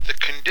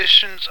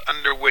conditions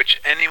under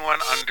which anyone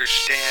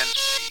understands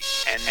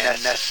me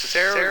and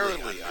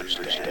necessarily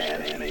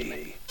understands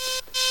me,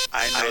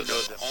 I know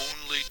them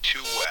only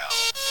too well.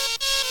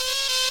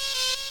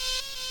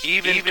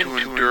 Even to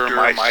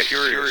endure my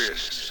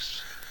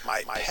seriousness,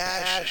 my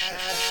passion,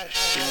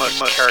 he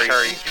must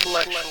carry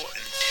intellectual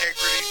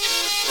integrity to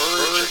the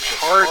verge of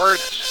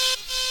hardness.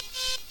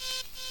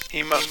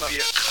 He must be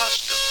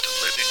accustomed to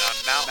living on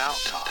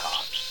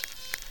mountaintops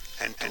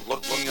and to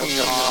looking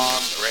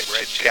upon the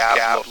wretched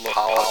gabble of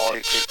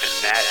politics and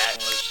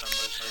nationalism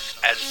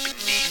as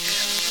beneath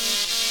him.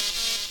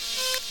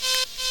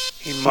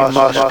 He must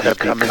have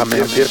become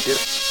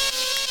indifferent.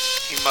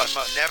 He must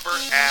never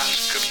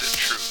ask of the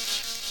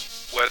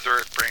truth, whether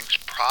it brings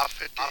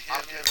profit to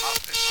him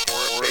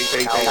or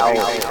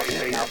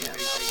fatality.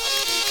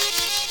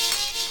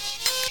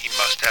 He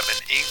must have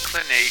an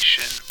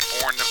inclination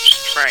born of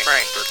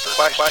strength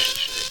for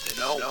questions that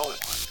no one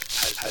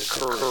has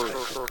courage.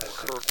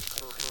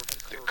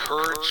 The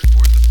courage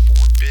for the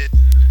forbidden,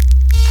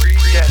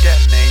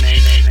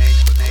 predestination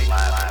for the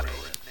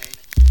labyrinth.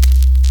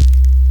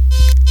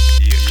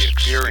 The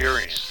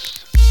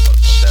experience of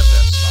 7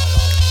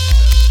 solid.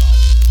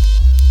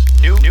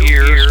 New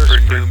ears for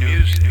new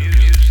music.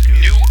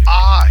 New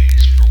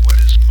eyes for what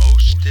is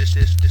most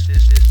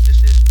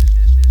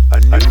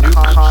a new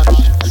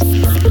conscience,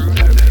 true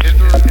that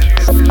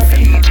hitherto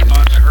remained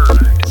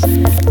unheard,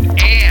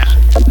 and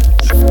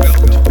the will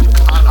to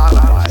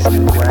economize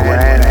in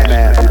grand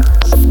manner,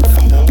 to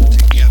hold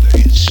together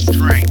his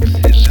strength,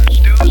 his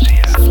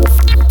enthusiasm,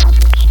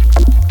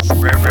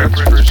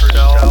 reverence for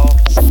self,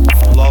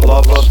 love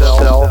of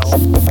self,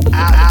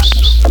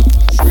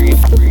 absolute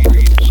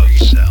freedom of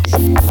self.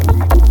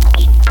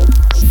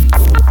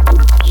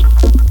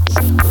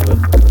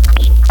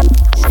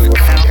 When the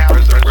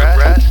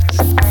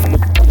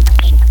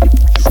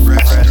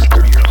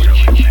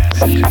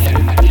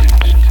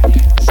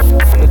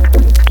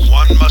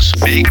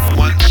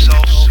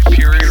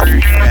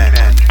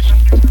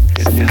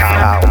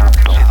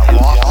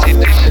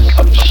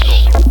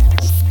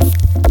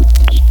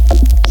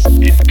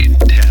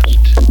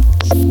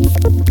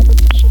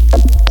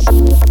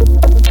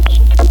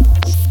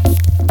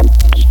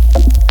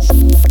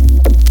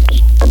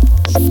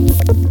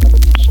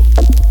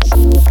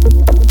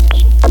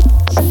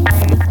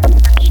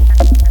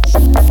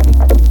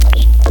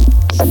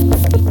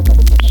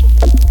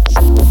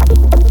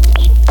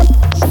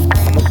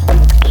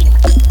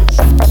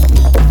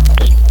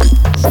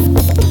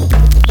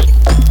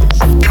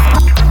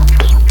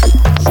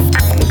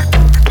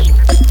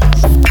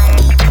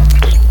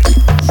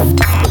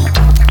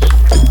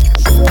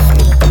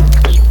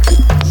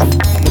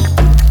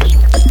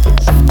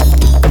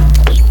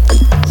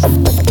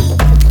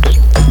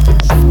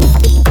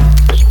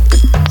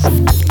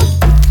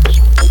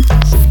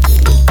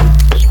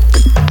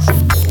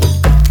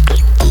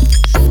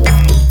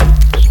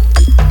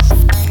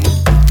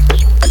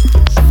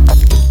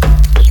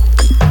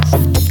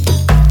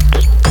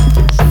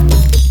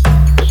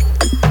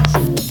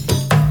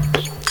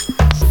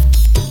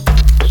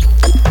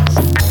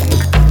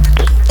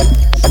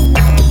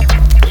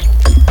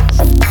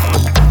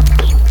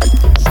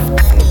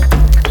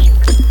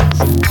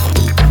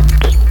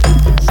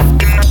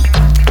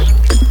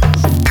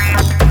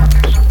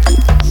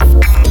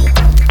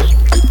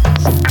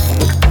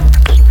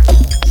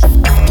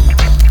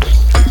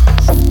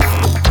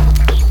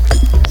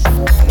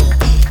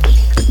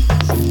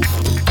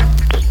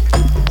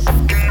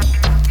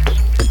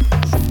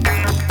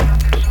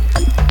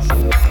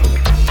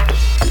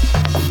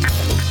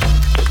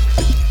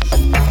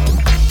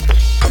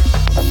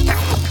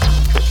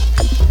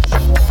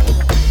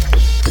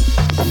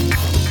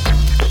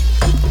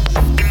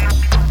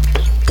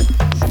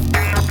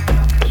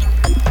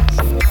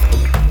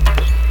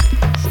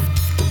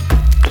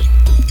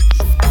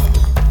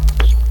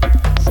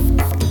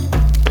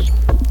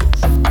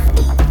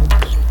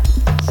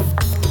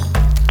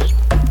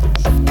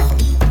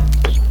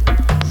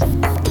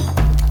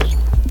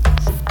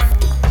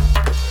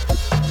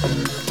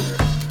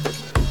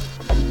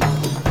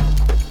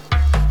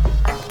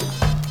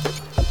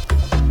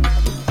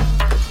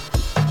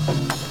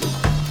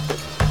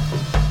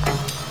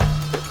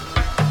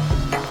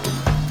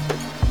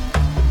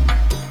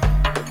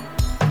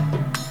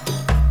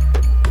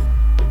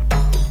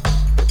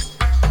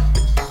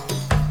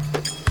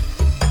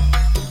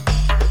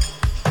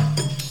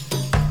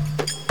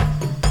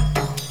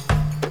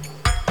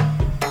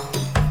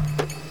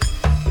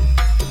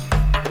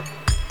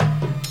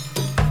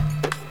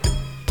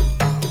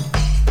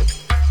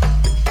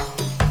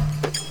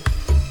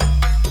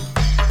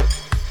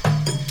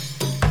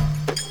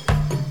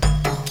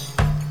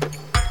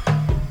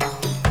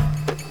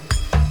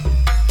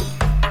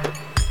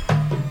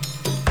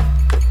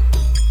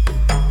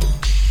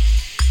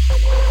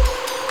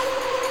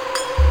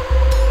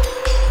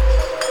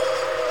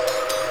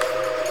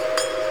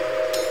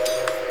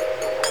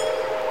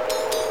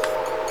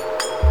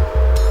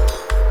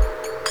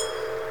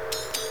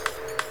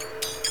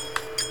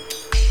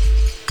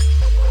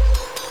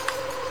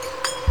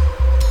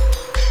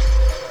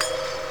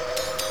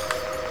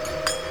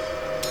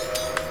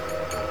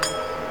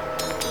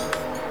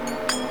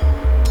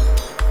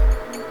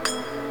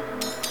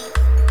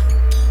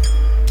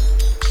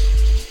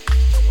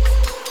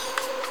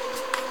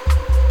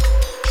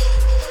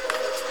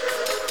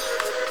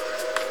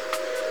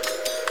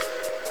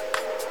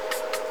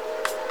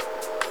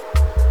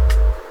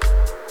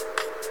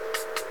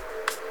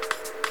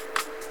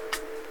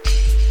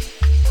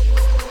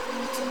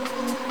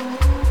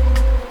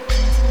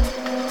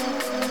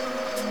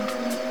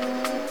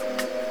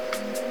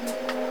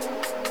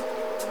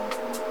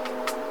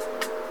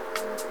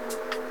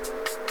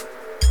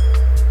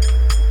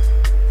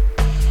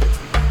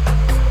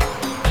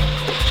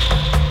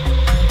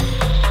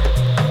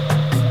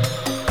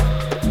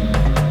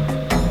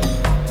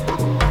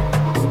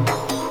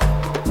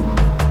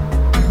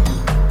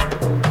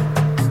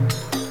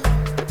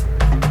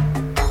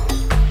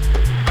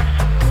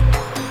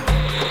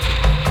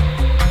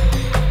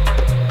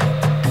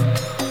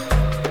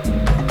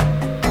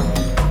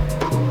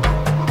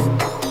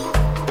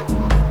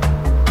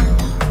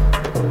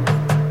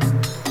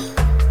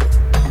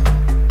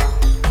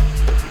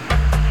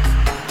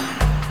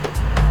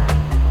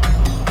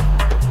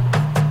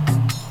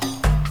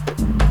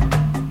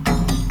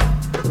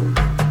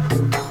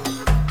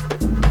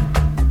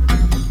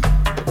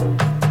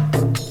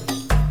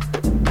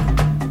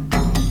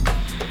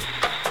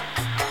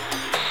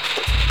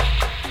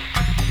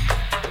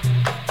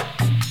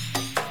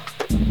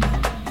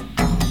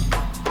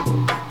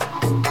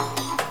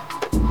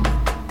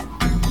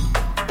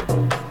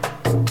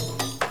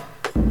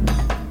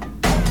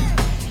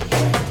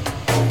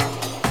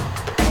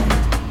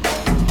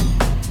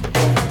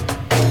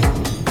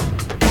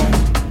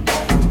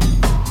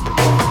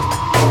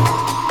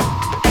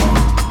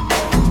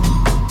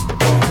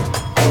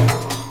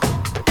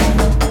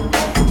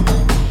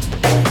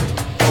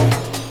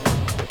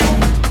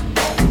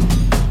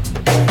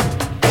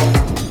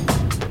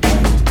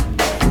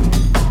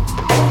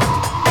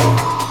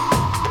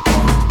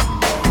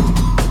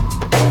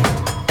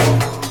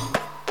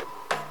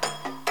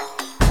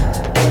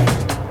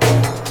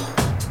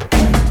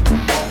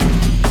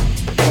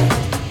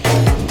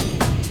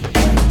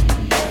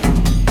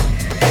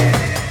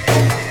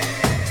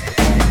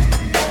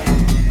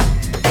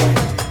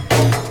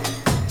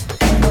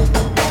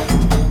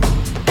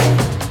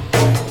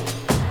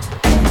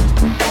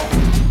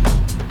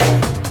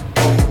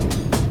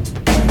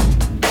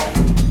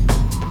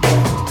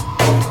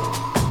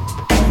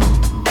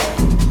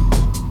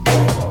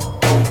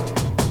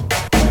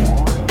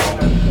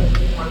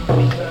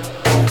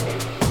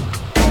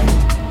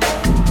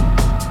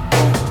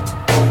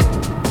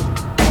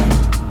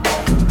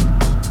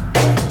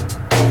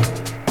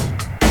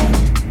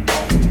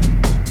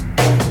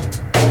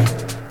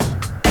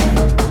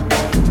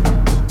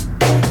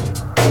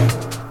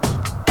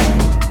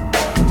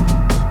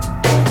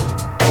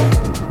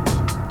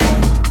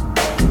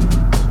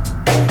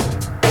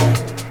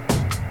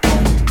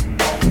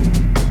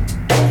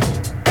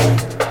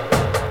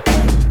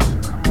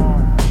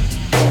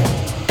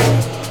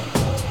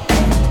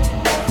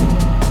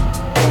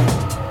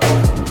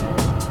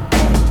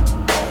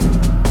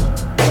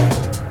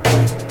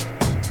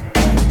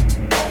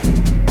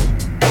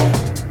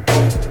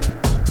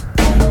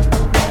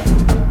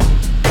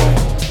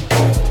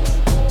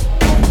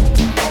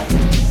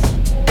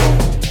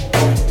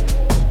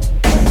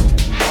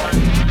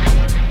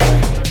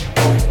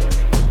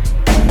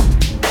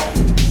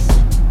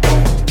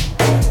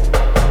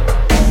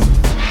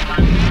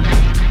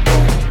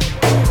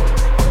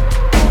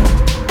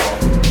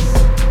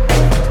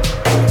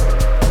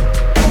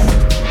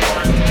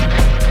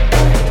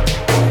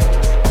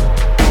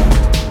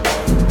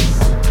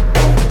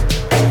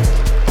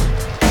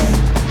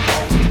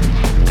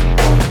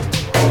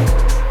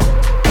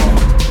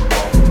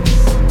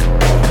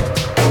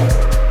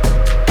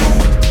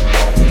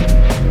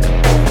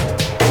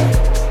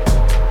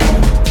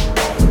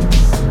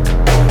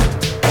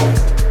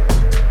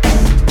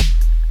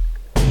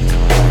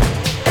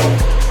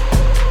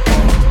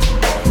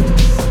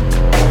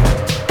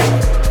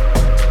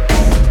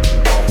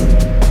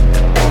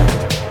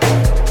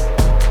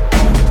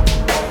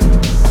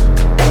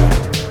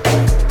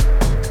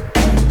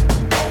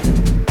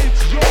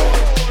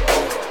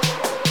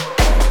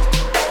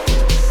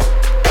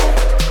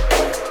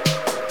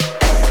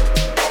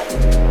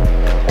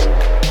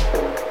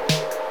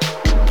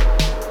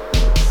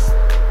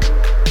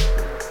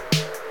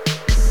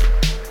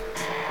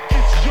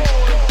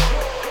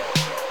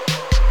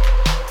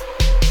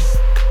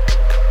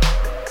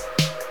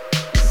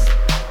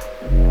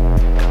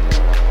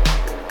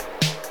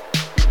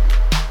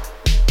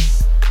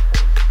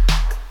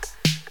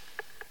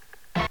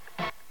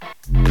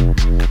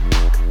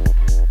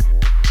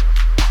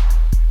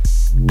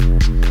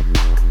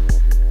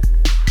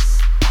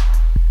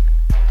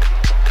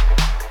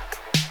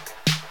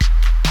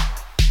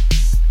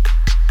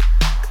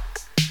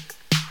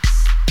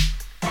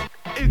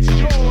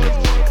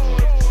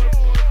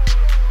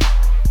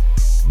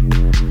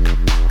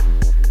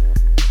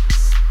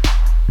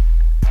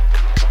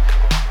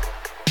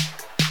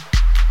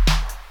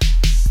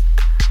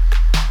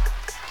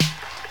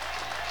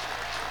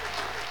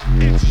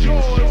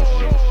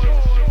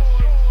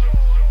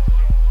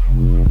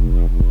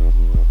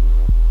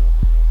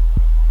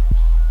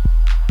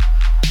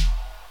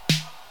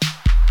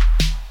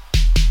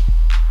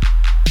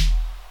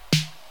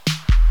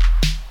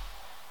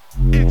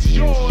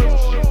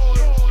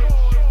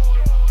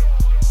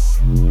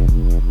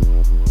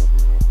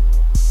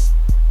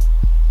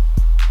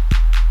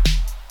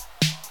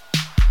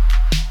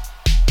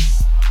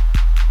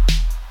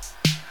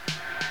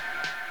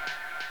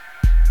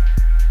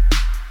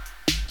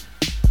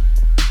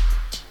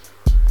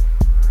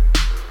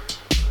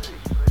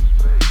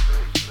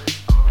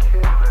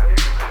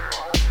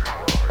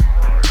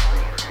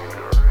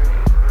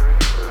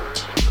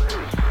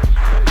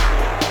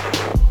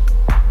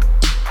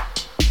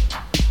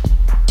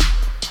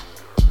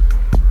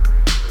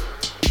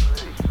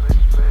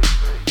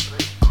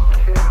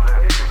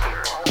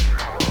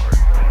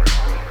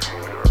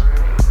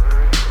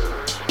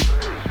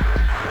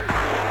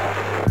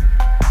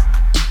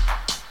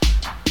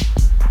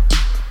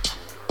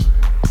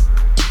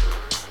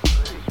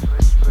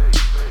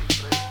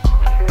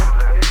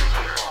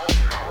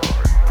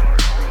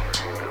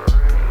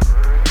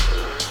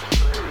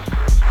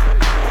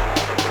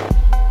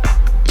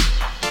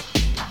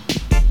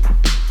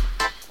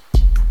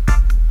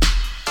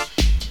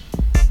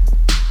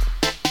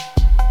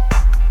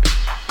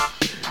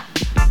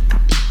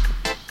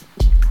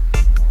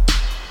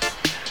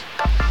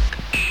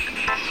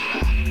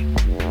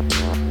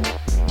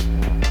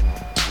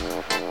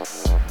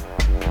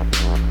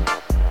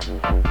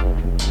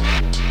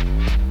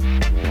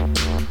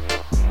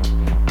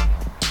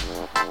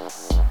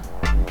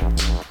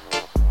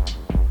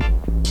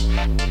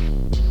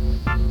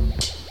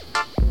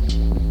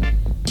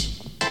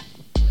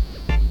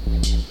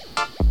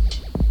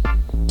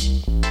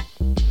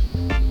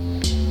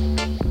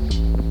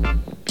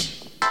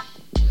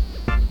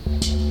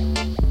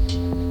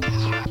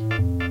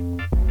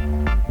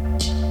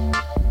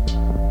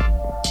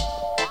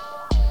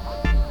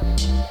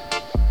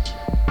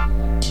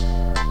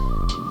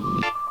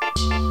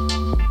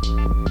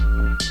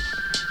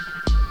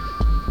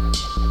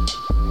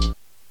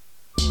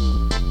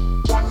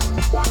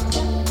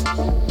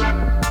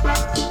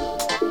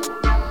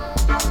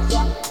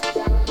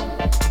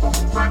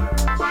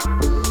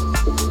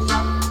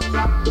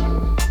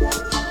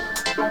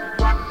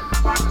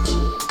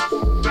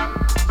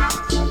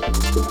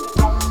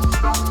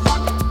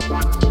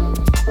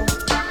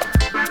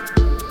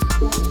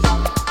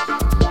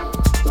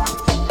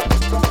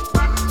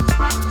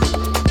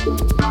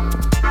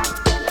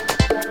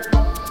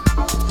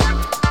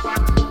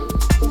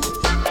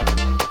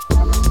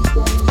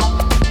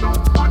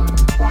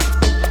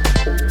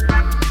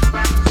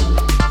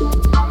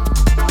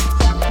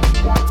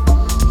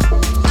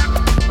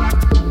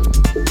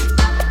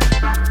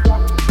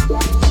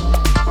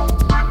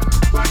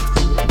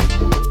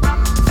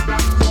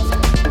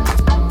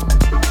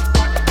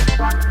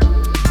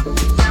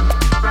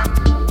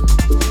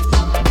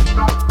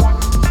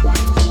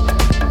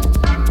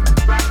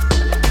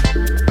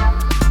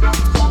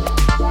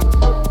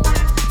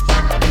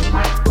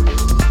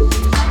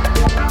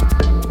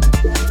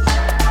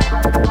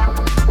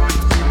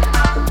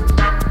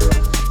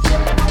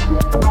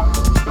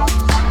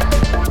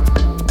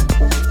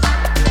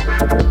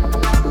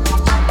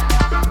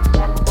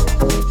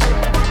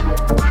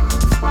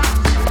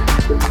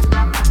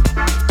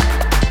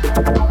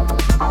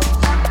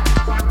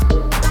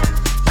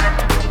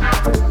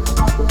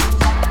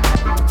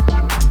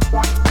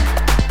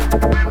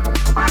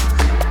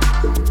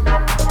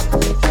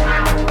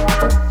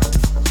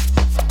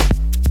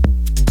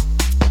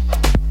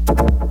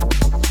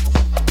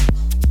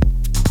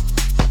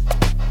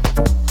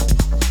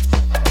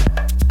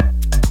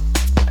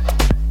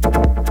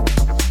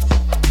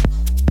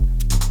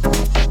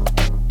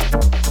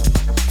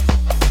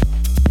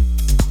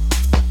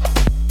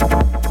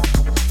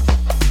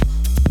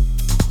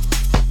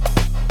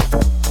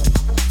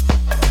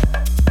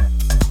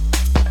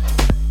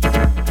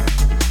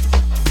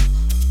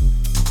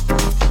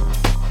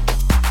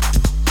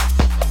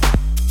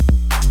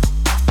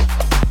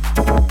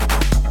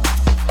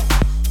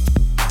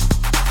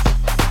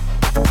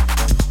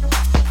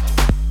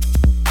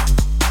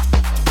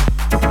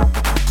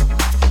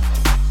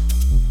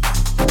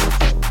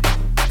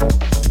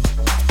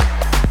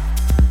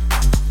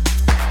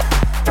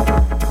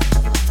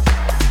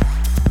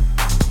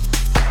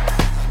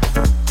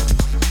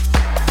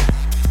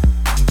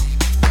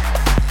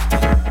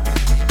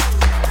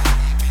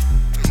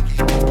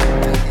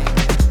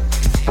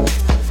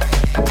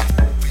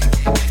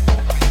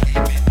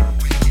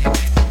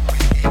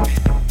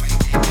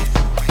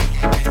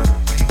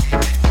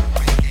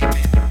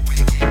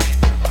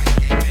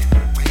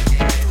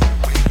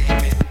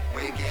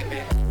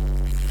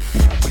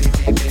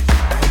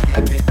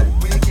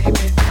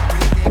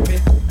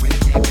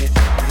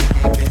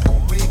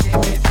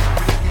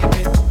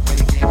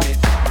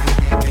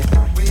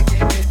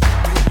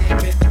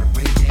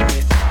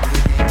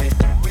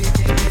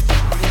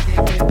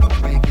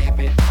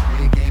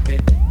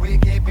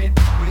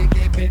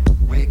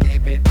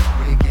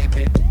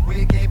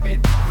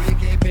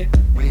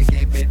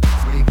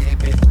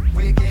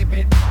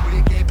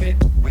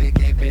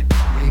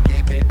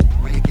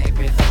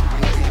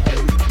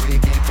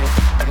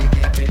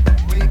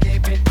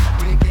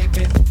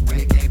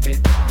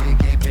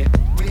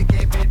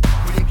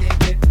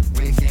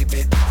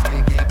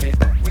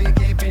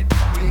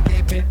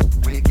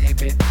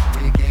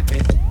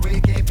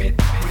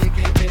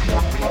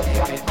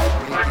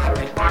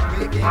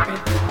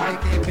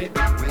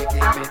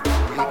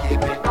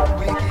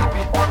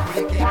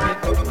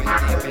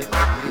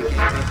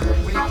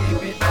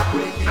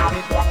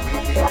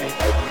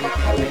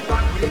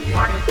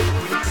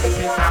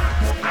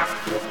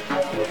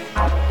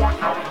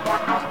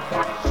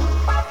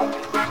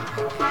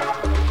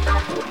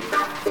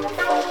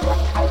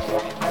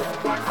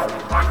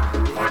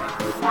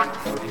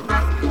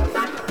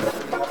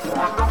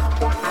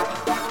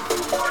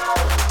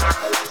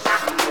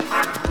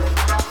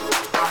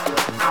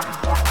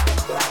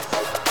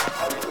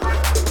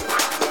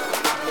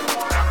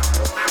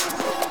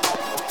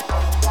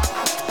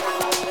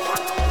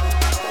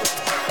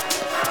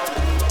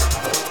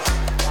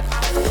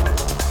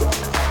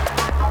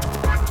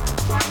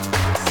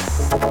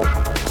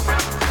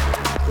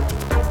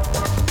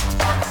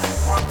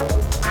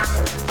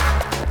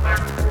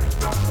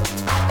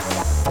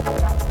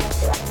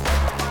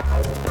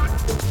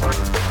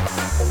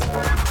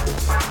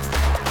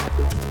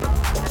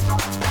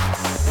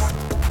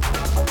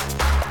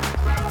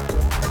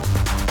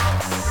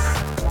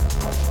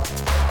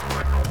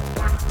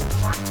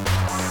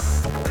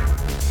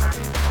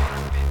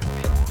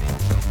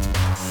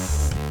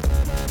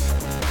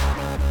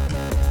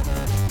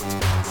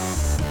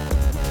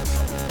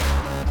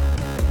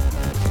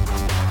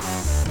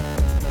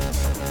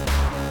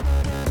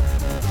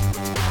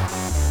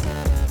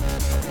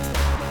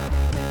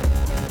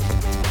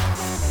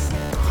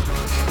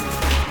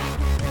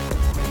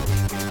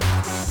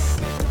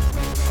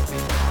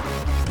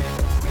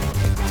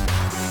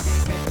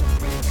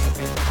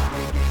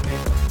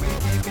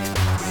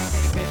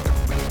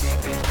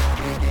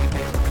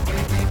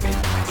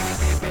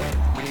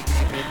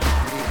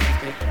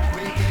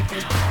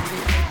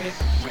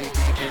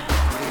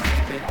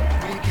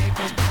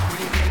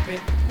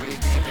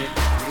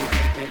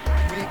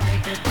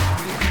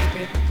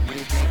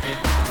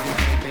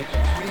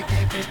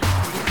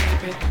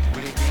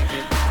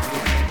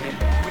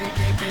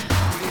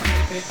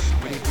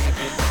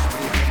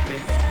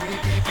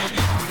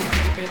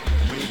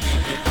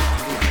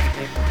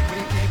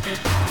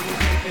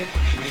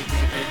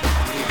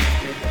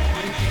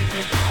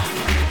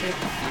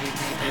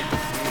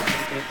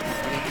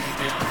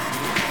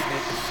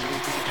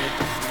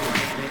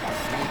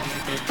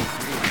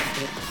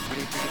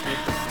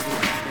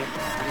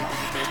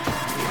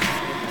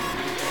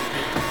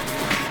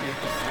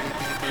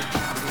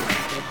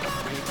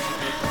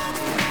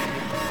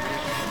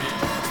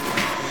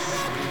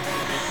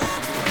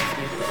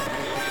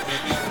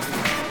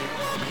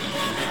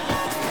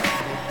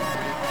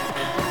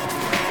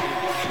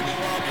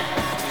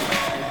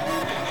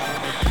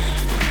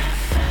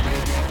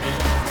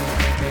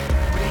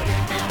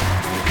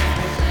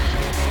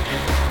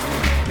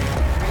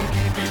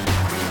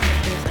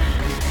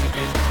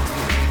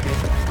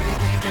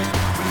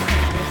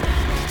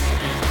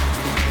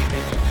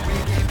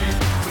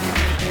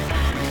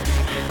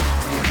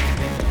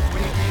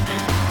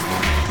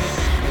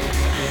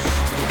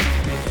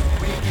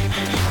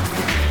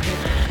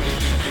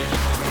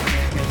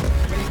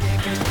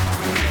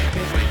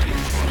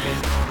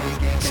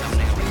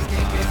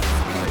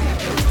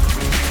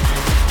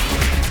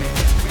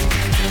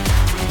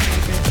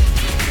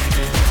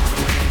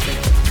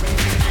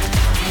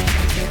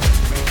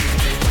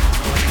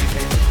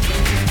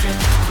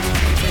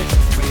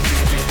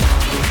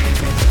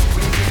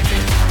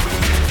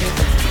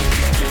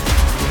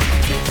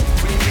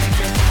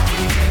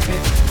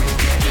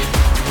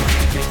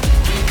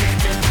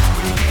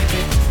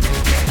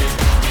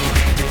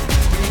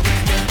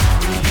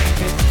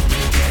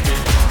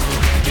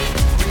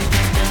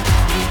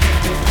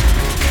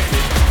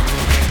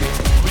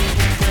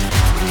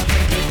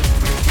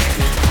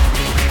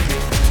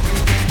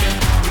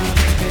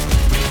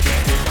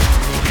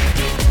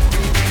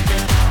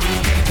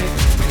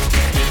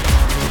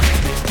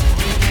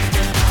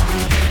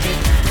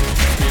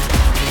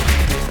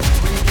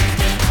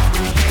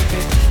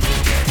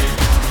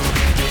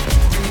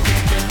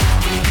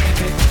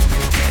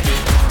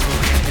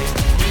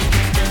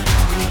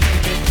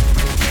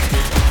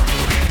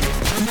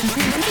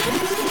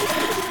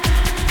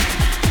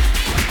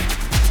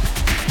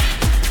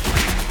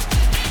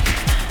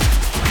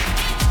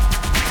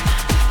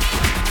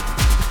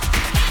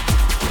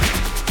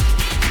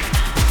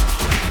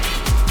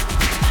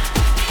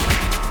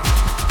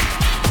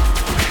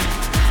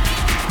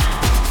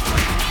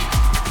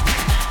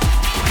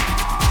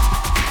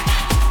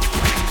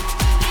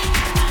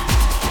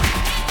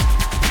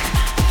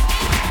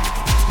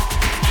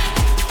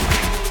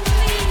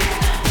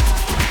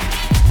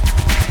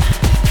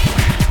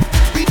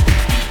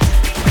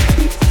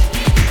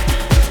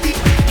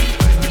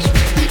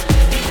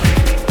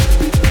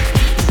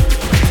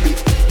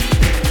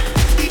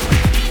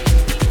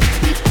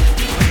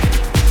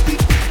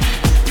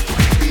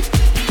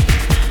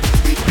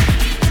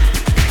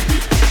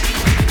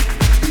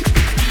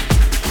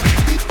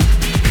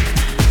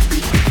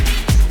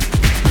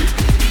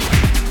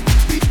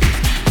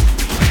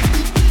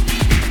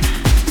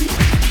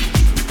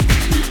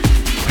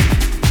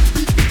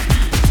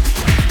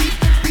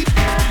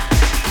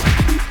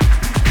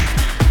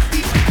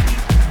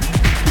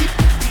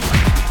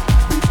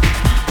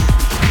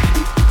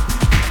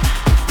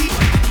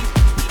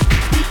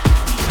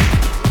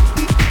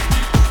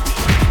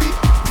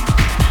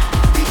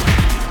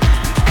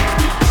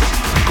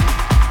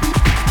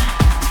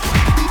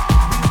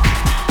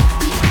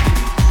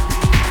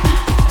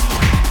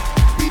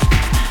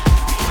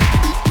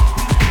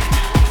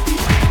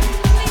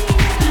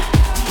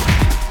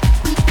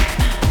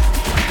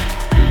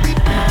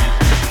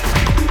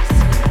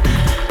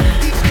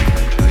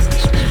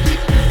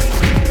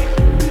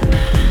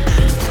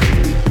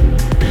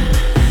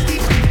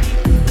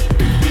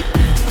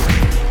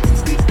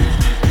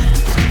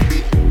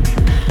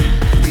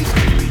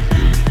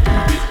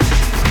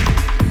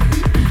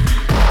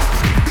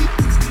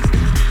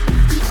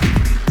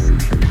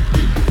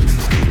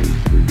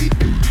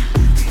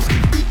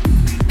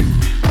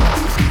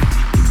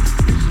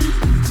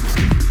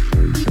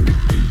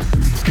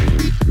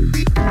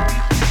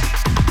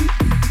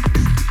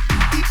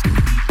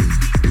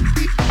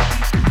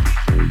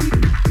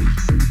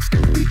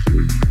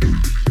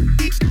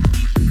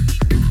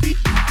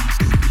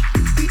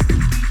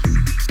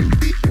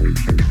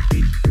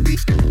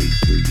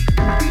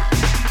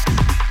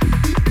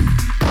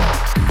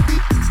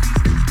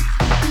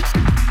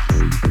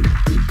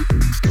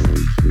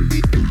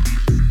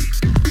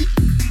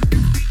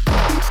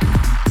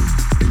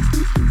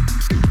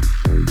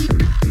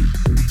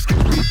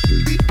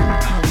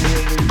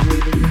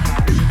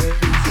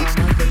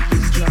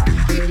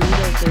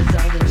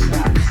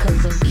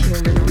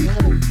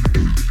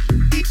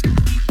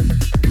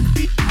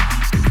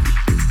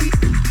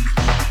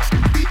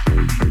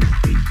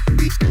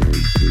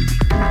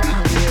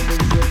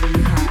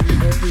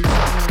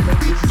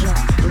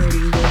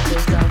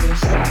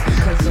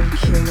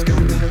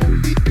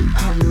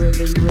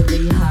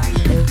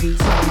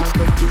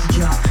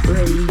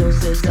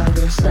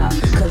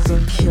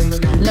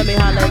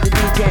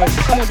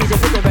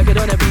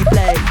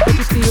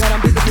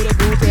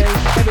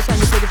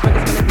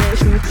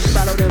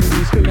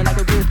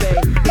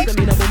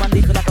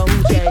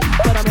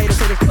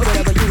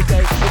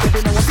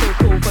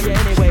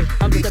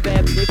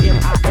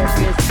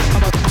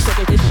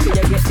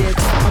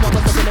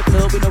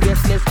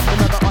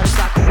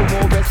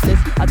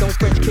own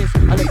French kiss,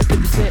 unless it's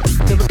 50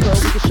 cent. Lyrical,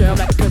 we can share 'em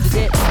like the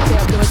president. Say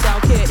I'm doing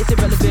sound care, it's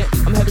irrelevant.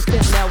 I'm heavy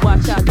spent, now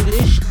watch how I do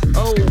this.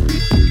 Oh.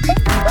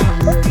 I'm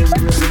really,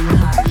 really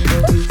hot.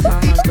 Every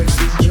time I break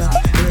this drop,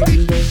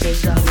 radio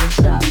says I won't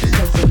stop,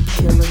 'cause I'm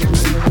killing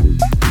it.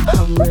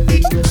 I'm really,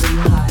 really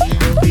hot.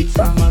 Every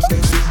time I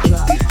break this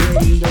drop,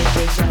 radio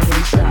says I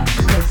won't stop,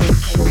 'cause I'm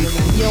killing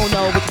it. You don't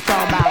know what you're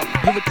talking about.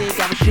 You would think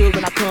I was sure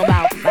when I come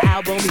out. My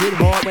album hit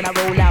hard when I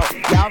roll out.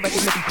 Y'all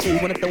reckon Mr. G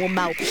wanna throw 'em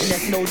out, and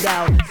that's no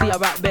doubt. See, I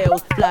rock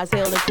bells, fly as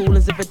hell and cool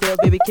as if it does.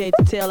 Baby, can't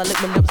you tell? I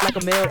lick my lips like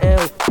a male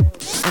L.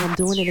 And I'm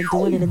doing it and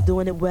doing it and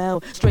doing it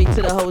well. Straight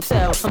to the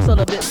hotel. I'm still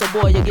a bit, so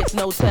boy, you get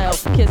no tell.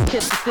 Kiss,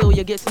 kiss, but still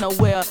you get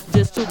nowhere.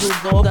 Just two dudes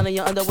all done in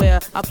your underwear.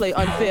 I play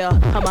unfair.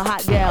 I'm a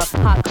hot gal.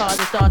 Hot cars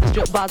and stars and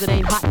strip bars. It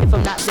ain't hot if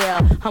I'm not there.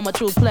 I'm a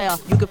true player.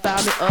 You can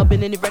find me up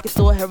in any record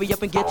store. Hurry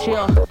up and get here.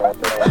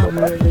 I'm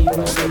really,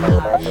 really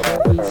hot.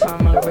 Every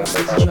time I break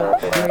this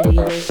drop,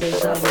 radio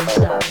says I won't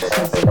stop,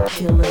 'cause I'm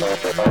killing it.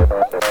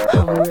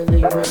 I'm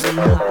really, really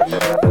hot.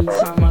 Every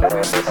time I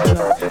break this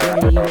drop,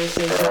 radio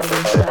says I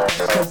won't stop,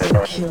 'cause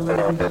I'm killing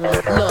it.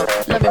 Look,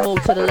 let me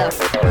move to the left.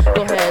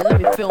 Go ahead, let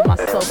me feel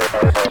myself.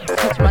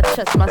 Touch my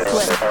chest, my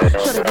sweat.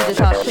 Show the DJ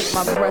how I shake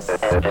my breasts.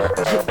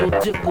 Jiggle,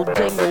 jiggle,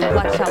 jingle.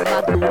 Watch how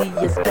my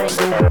gluteus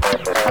dangle.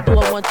 I do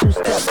a 1-2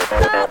 step.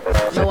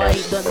 No, I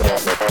ain't done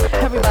yet.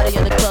 Everybody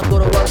in the club go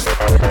to work.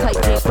 Tight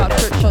jeans, pop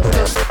shirt, short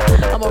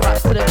skirt. I'ma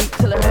rock to the beat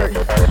till it hurt.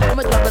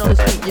 I'ma drop it on the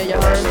street, yeah, you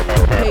heard.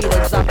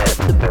 Haters, I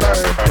flip the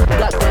bird.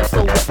 Black man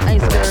so wet, I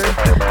ain't scared.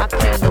 I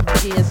came no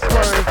biggie and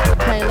swerve.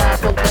 Can't lie,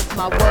 but that's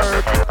my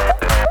word.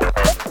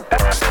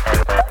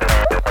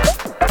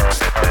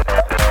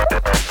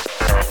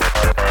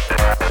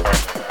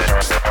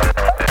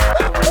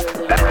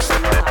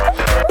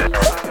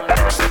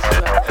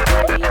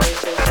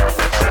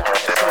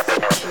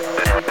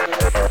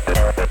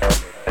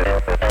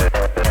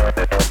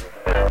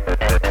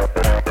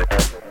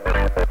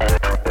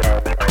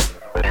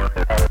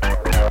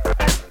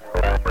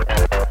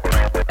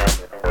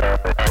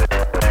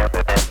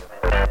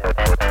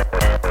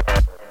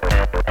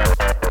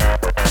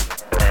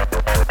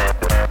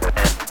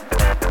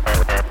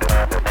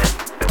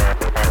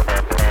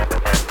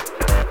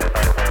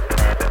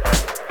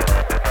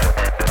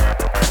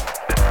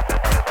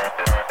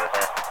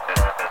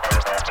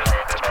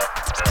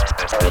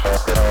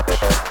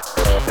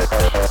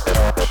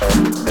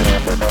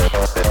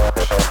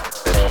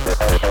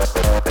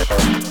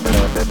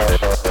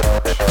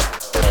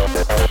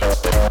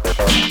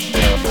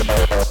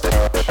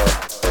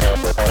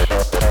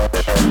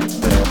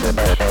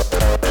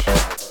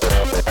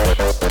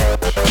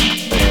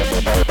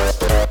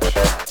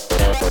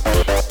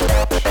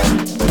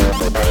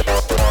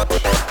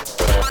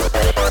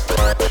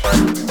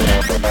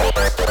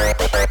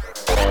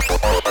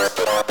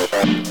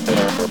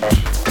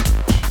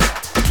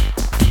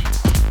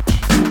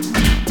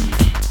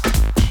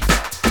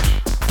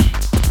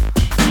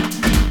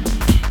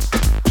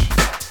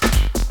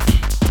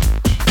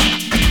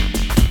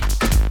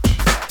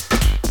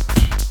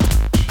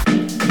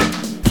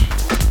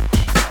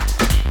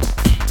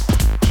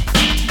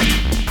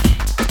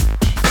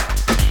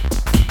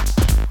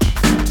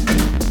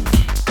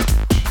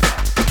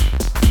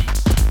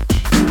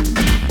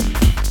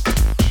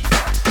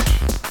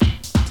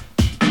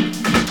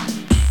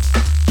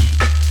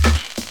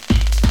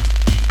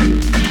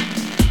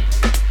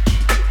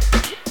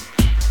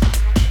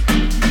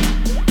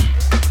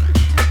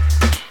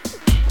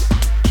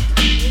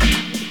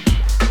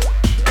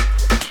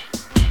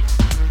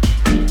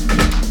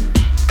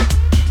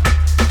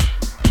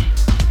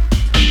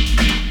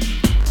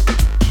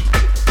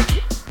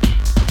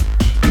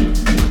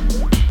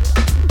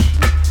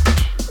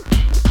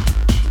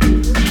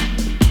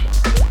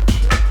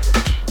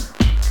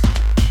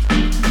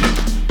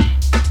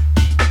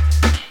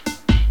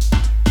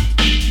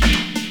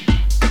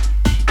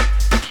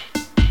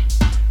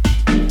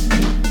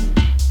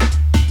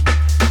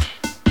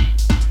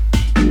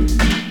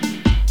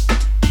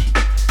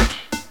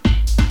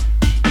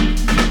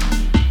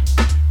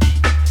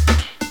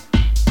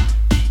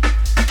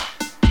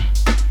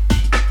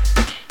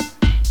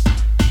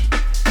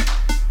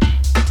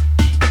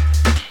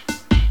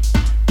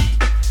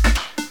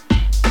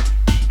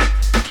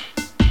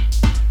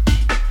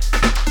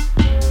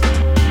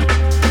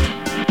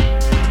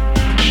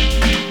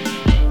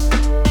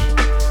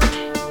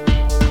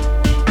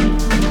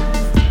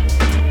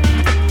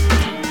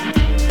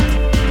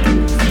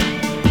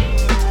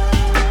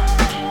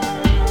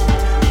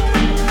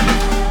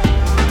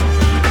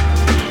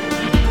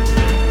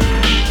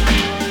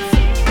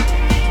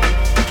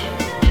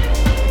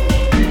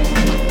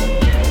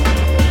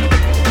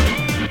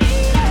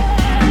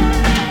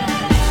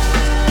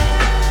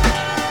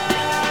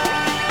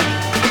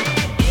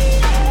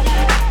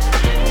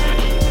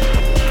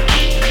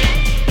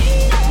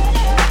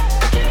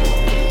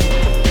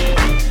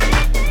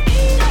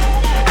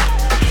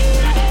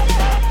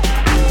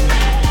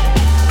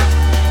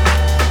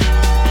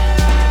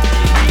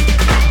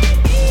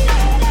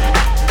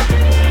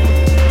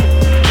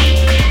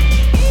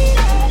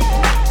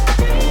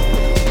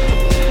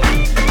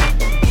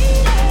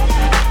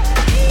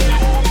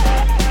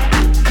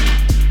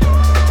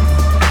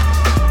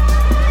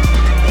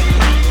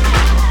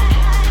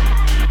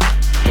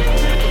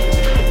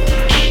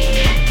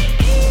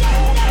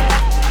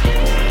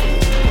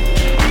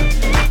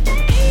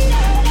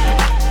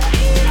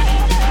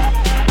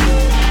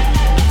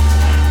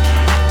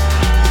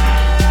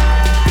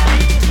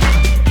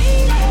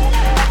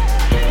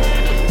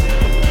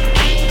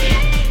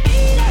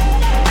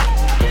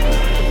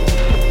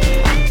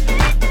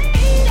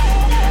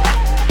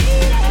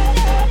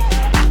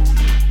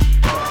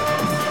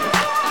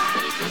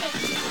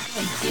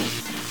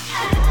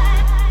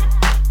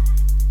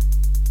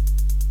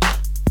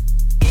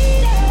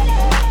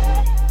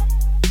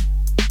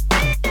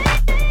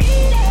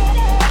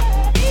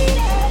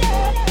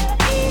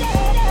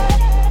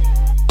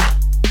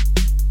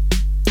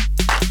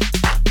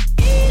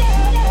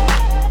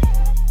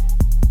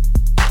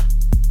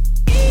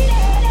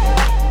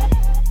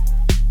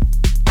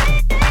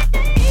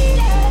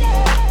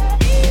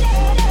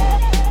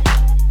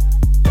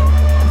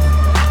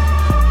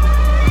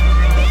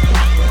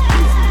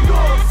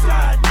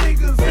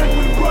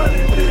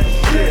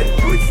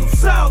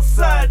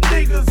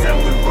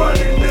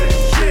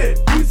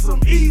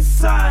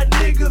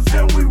 niggas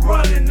and we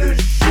running this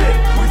shit.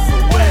 We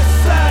some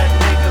west side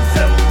niggas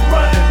and we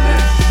running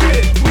this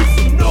shit. We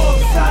some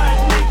north side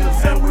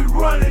niggas and we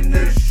running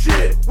this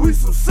shit. We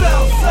some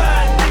south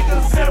side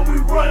niggas and we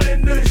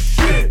running this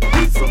shit.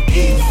 We some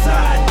east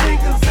side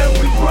niggas and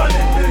we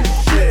running this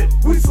shit.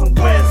 We some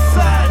west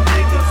side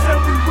niggas and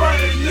we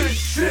running this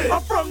shit.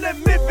 I'm from that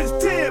Memphis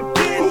 10,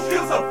 bitch. Who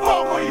gives a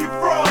fuck where you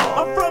from?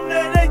 I'm from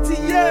that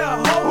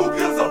ATL, ho. Who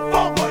gives a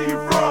fuck where you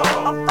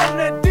from? I'm from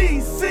that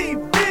DC,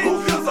 bitch.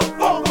 Who gives a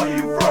fuck where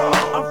you from?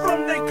 I'm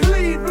from that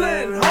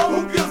Cleveland, ho.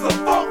 Who gives a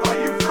fuck where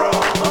you from?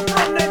 I'm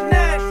from that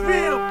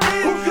Nashville,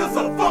 bitch. Who gives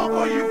a fuck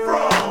where you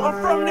from?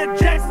 I'm from that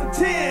Jackson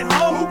 10,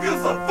 ho. Who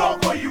gives a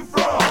fuck where you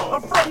from?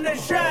 I'm from that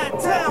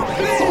Chi-Town,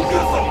 bitch. Who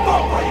gives a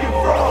fuck where you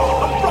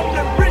from? I'm from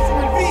that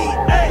Richmond,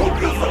 VA. Who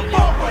gives a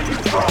fuck where you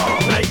from?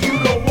 Now you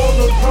don't want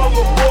no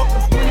drummer boy,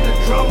 cause we the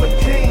drummer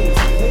kings.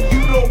 And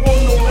you don't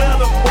want no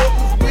Anna boy,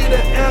 cause we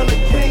the Anna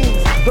kings.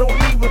 Don't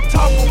even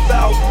talk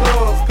about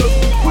guns, cause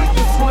we quick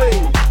to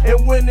sling. And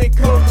when it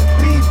comes to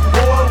beef,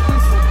 boy, we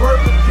some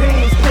Burger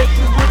Kings. Catch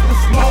you with the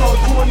small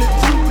 22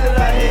 that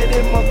I had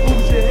in my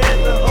boots. You had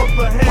the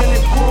upper hand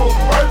and pulled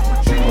first,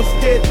 but you was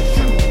scared to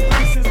shoot.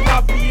 Since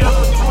Mafia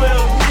for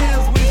 12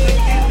 years, we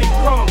been getting it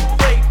crunk.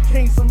 Fake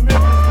kings of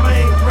Memphis,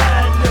 man,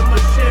 riding in my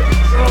Chevy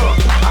truck.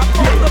 I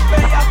from the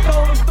Bay, I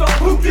told him so.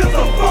 Who gives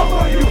a fuck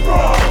where you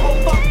from? Oh,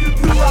 fuck you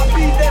too, I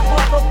be that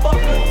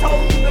motherfucker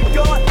toting the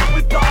gun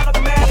with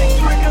automatic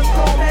triggers,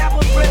 chrome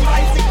hammers, red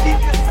lights to keep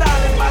you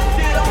silent. My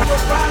shit on the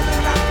rise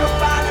and I'm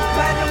combining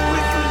platinum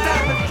with some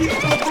diamonds. Keep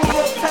the room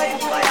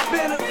rotating like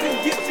spinners and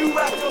get you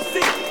out your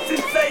seat.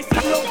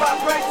 Sensational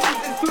vibrations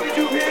as soon as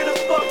you hear the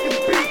fucking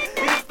beat.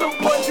 It's the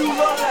ones you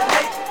love to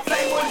hate,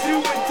 same ones you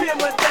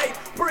intimidate.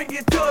 Bring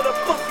it to the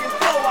fucking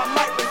flow, I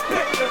might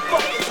respect the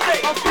fucking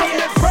state. I'm from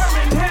that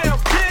Birmingham,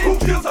 bitch. Who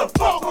gives a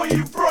fuck where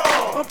you from?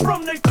 I'm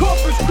from that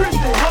Corpus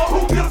Christi, ho.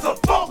 Who gives a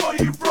fuck where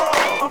you from?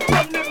 I'm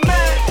from that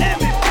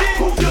Miami, bitch.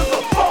 Who gives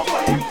a fuck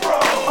where you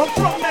from? I'm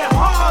from that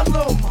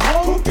Harlem, ho.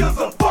 Who gives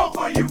a fuck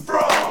where you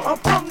from? I'm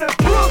from that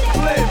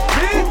Brooklyn,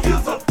 bitch. Who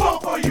gives a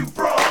fuck where you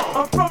from?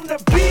 I'm from the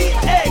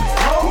BX,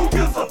 ho. Who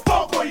gives a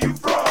fuck where you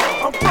from?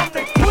 I'm from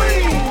the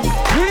Queens,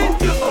 bitch. Who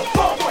gives a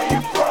fuck where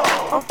you from?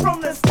 I'm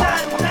from the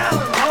Staten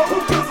Island, ho. Who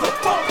gives a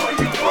fuck where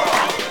you from?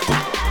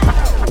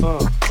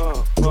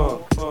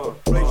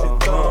 Raise your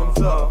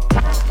thumbs up.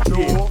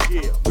 Yeah.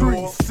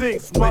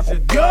 3-6, raise your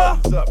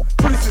thumbs up.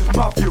 Princess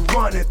Mafia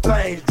running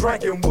things,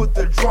 drinking with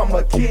the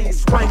drummer king,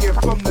 swinging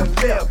from the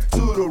left to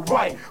the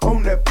right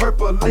on that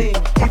purple lean.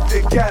 If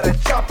you got a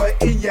chopper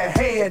in your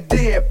hand,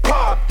 then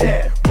pop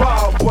that.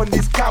 Rob one of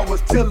these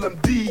cowards, tell them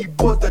D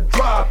was to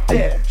drop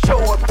that. Show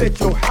up at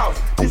your house,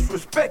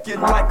 disrespect it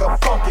like a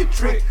funky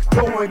trick.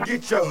 Go and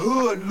get your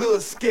hood, little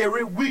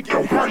scary. We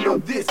can handle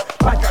this.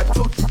 Like I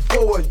told you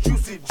boys,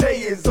 Juicy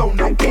J is on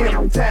the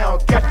M-Town.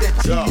 Got that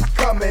cheese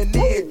coming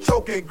in,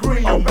 choking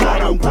green. I'm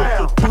riding with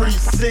the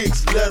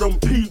 3-6, let them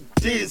peep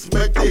this,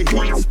 make the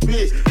heat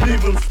spit,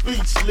 leave them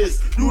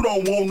speechless. You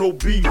don't want no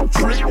beef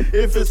trick.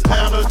 If it's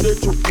Anna that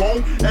you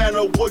want,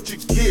 Anna what you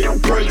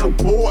get. Praise the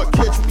boy,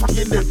 catch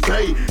me in the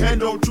bay, and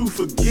don't you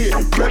forget,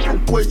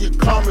 reppin' where you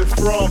coming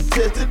from.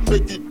 Test it,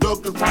 make you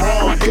duck and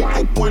run.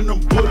 Hate it when them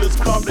bullets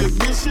come, they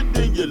miss you,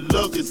 then you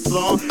lucky,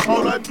 son.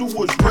 All I do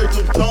is raise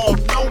them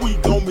thumbs, know we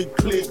gon' be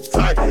click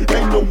tight. Ain't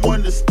no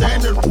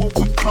understanding when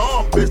we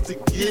come, best to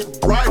get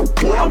right,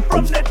 boy. I'm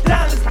from that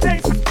Dallas,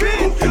 Texas,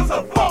 bitch. Who gives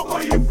a fuck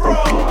where you from?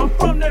 I'm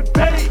from that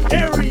Bay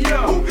Area.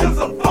 Who gives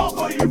a fuck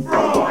where you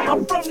from?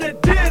 I'm from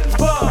that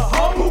Denver,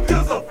 ho. Who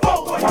gives a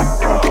fuck where you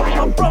from?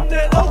 I'm from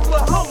that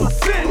Oklahoma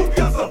City. Who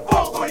gives a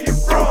fuck where you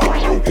from?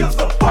 Who gives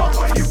a fuck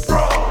where you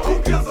from?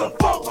 Who gives a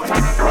fuck where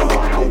you from?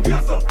 Who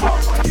gives a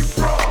fuck where you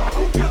from?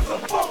 Who gives a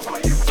fuck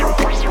where you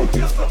from? Who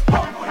gives a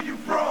fuck where you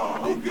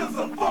from? Who gives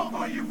a fuck where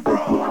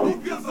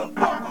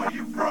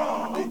you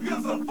from? Who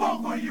gives a fuck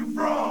where you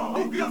from?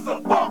 Who gives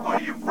a fuck where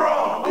you from? Who gives a fuck where you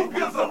from? Who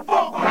gives a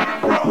fuck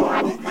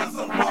where you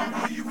from?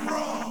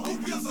 Who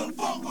gives a fuck where you from? Who gives a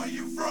fuck where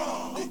you from? Who gives a fuck where you from?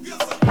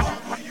 Who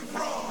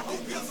gives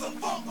a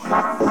fuck where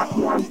you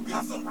from? Who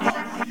gives a fuck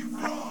where you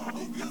from?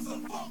 Who gives a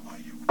fuck where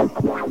you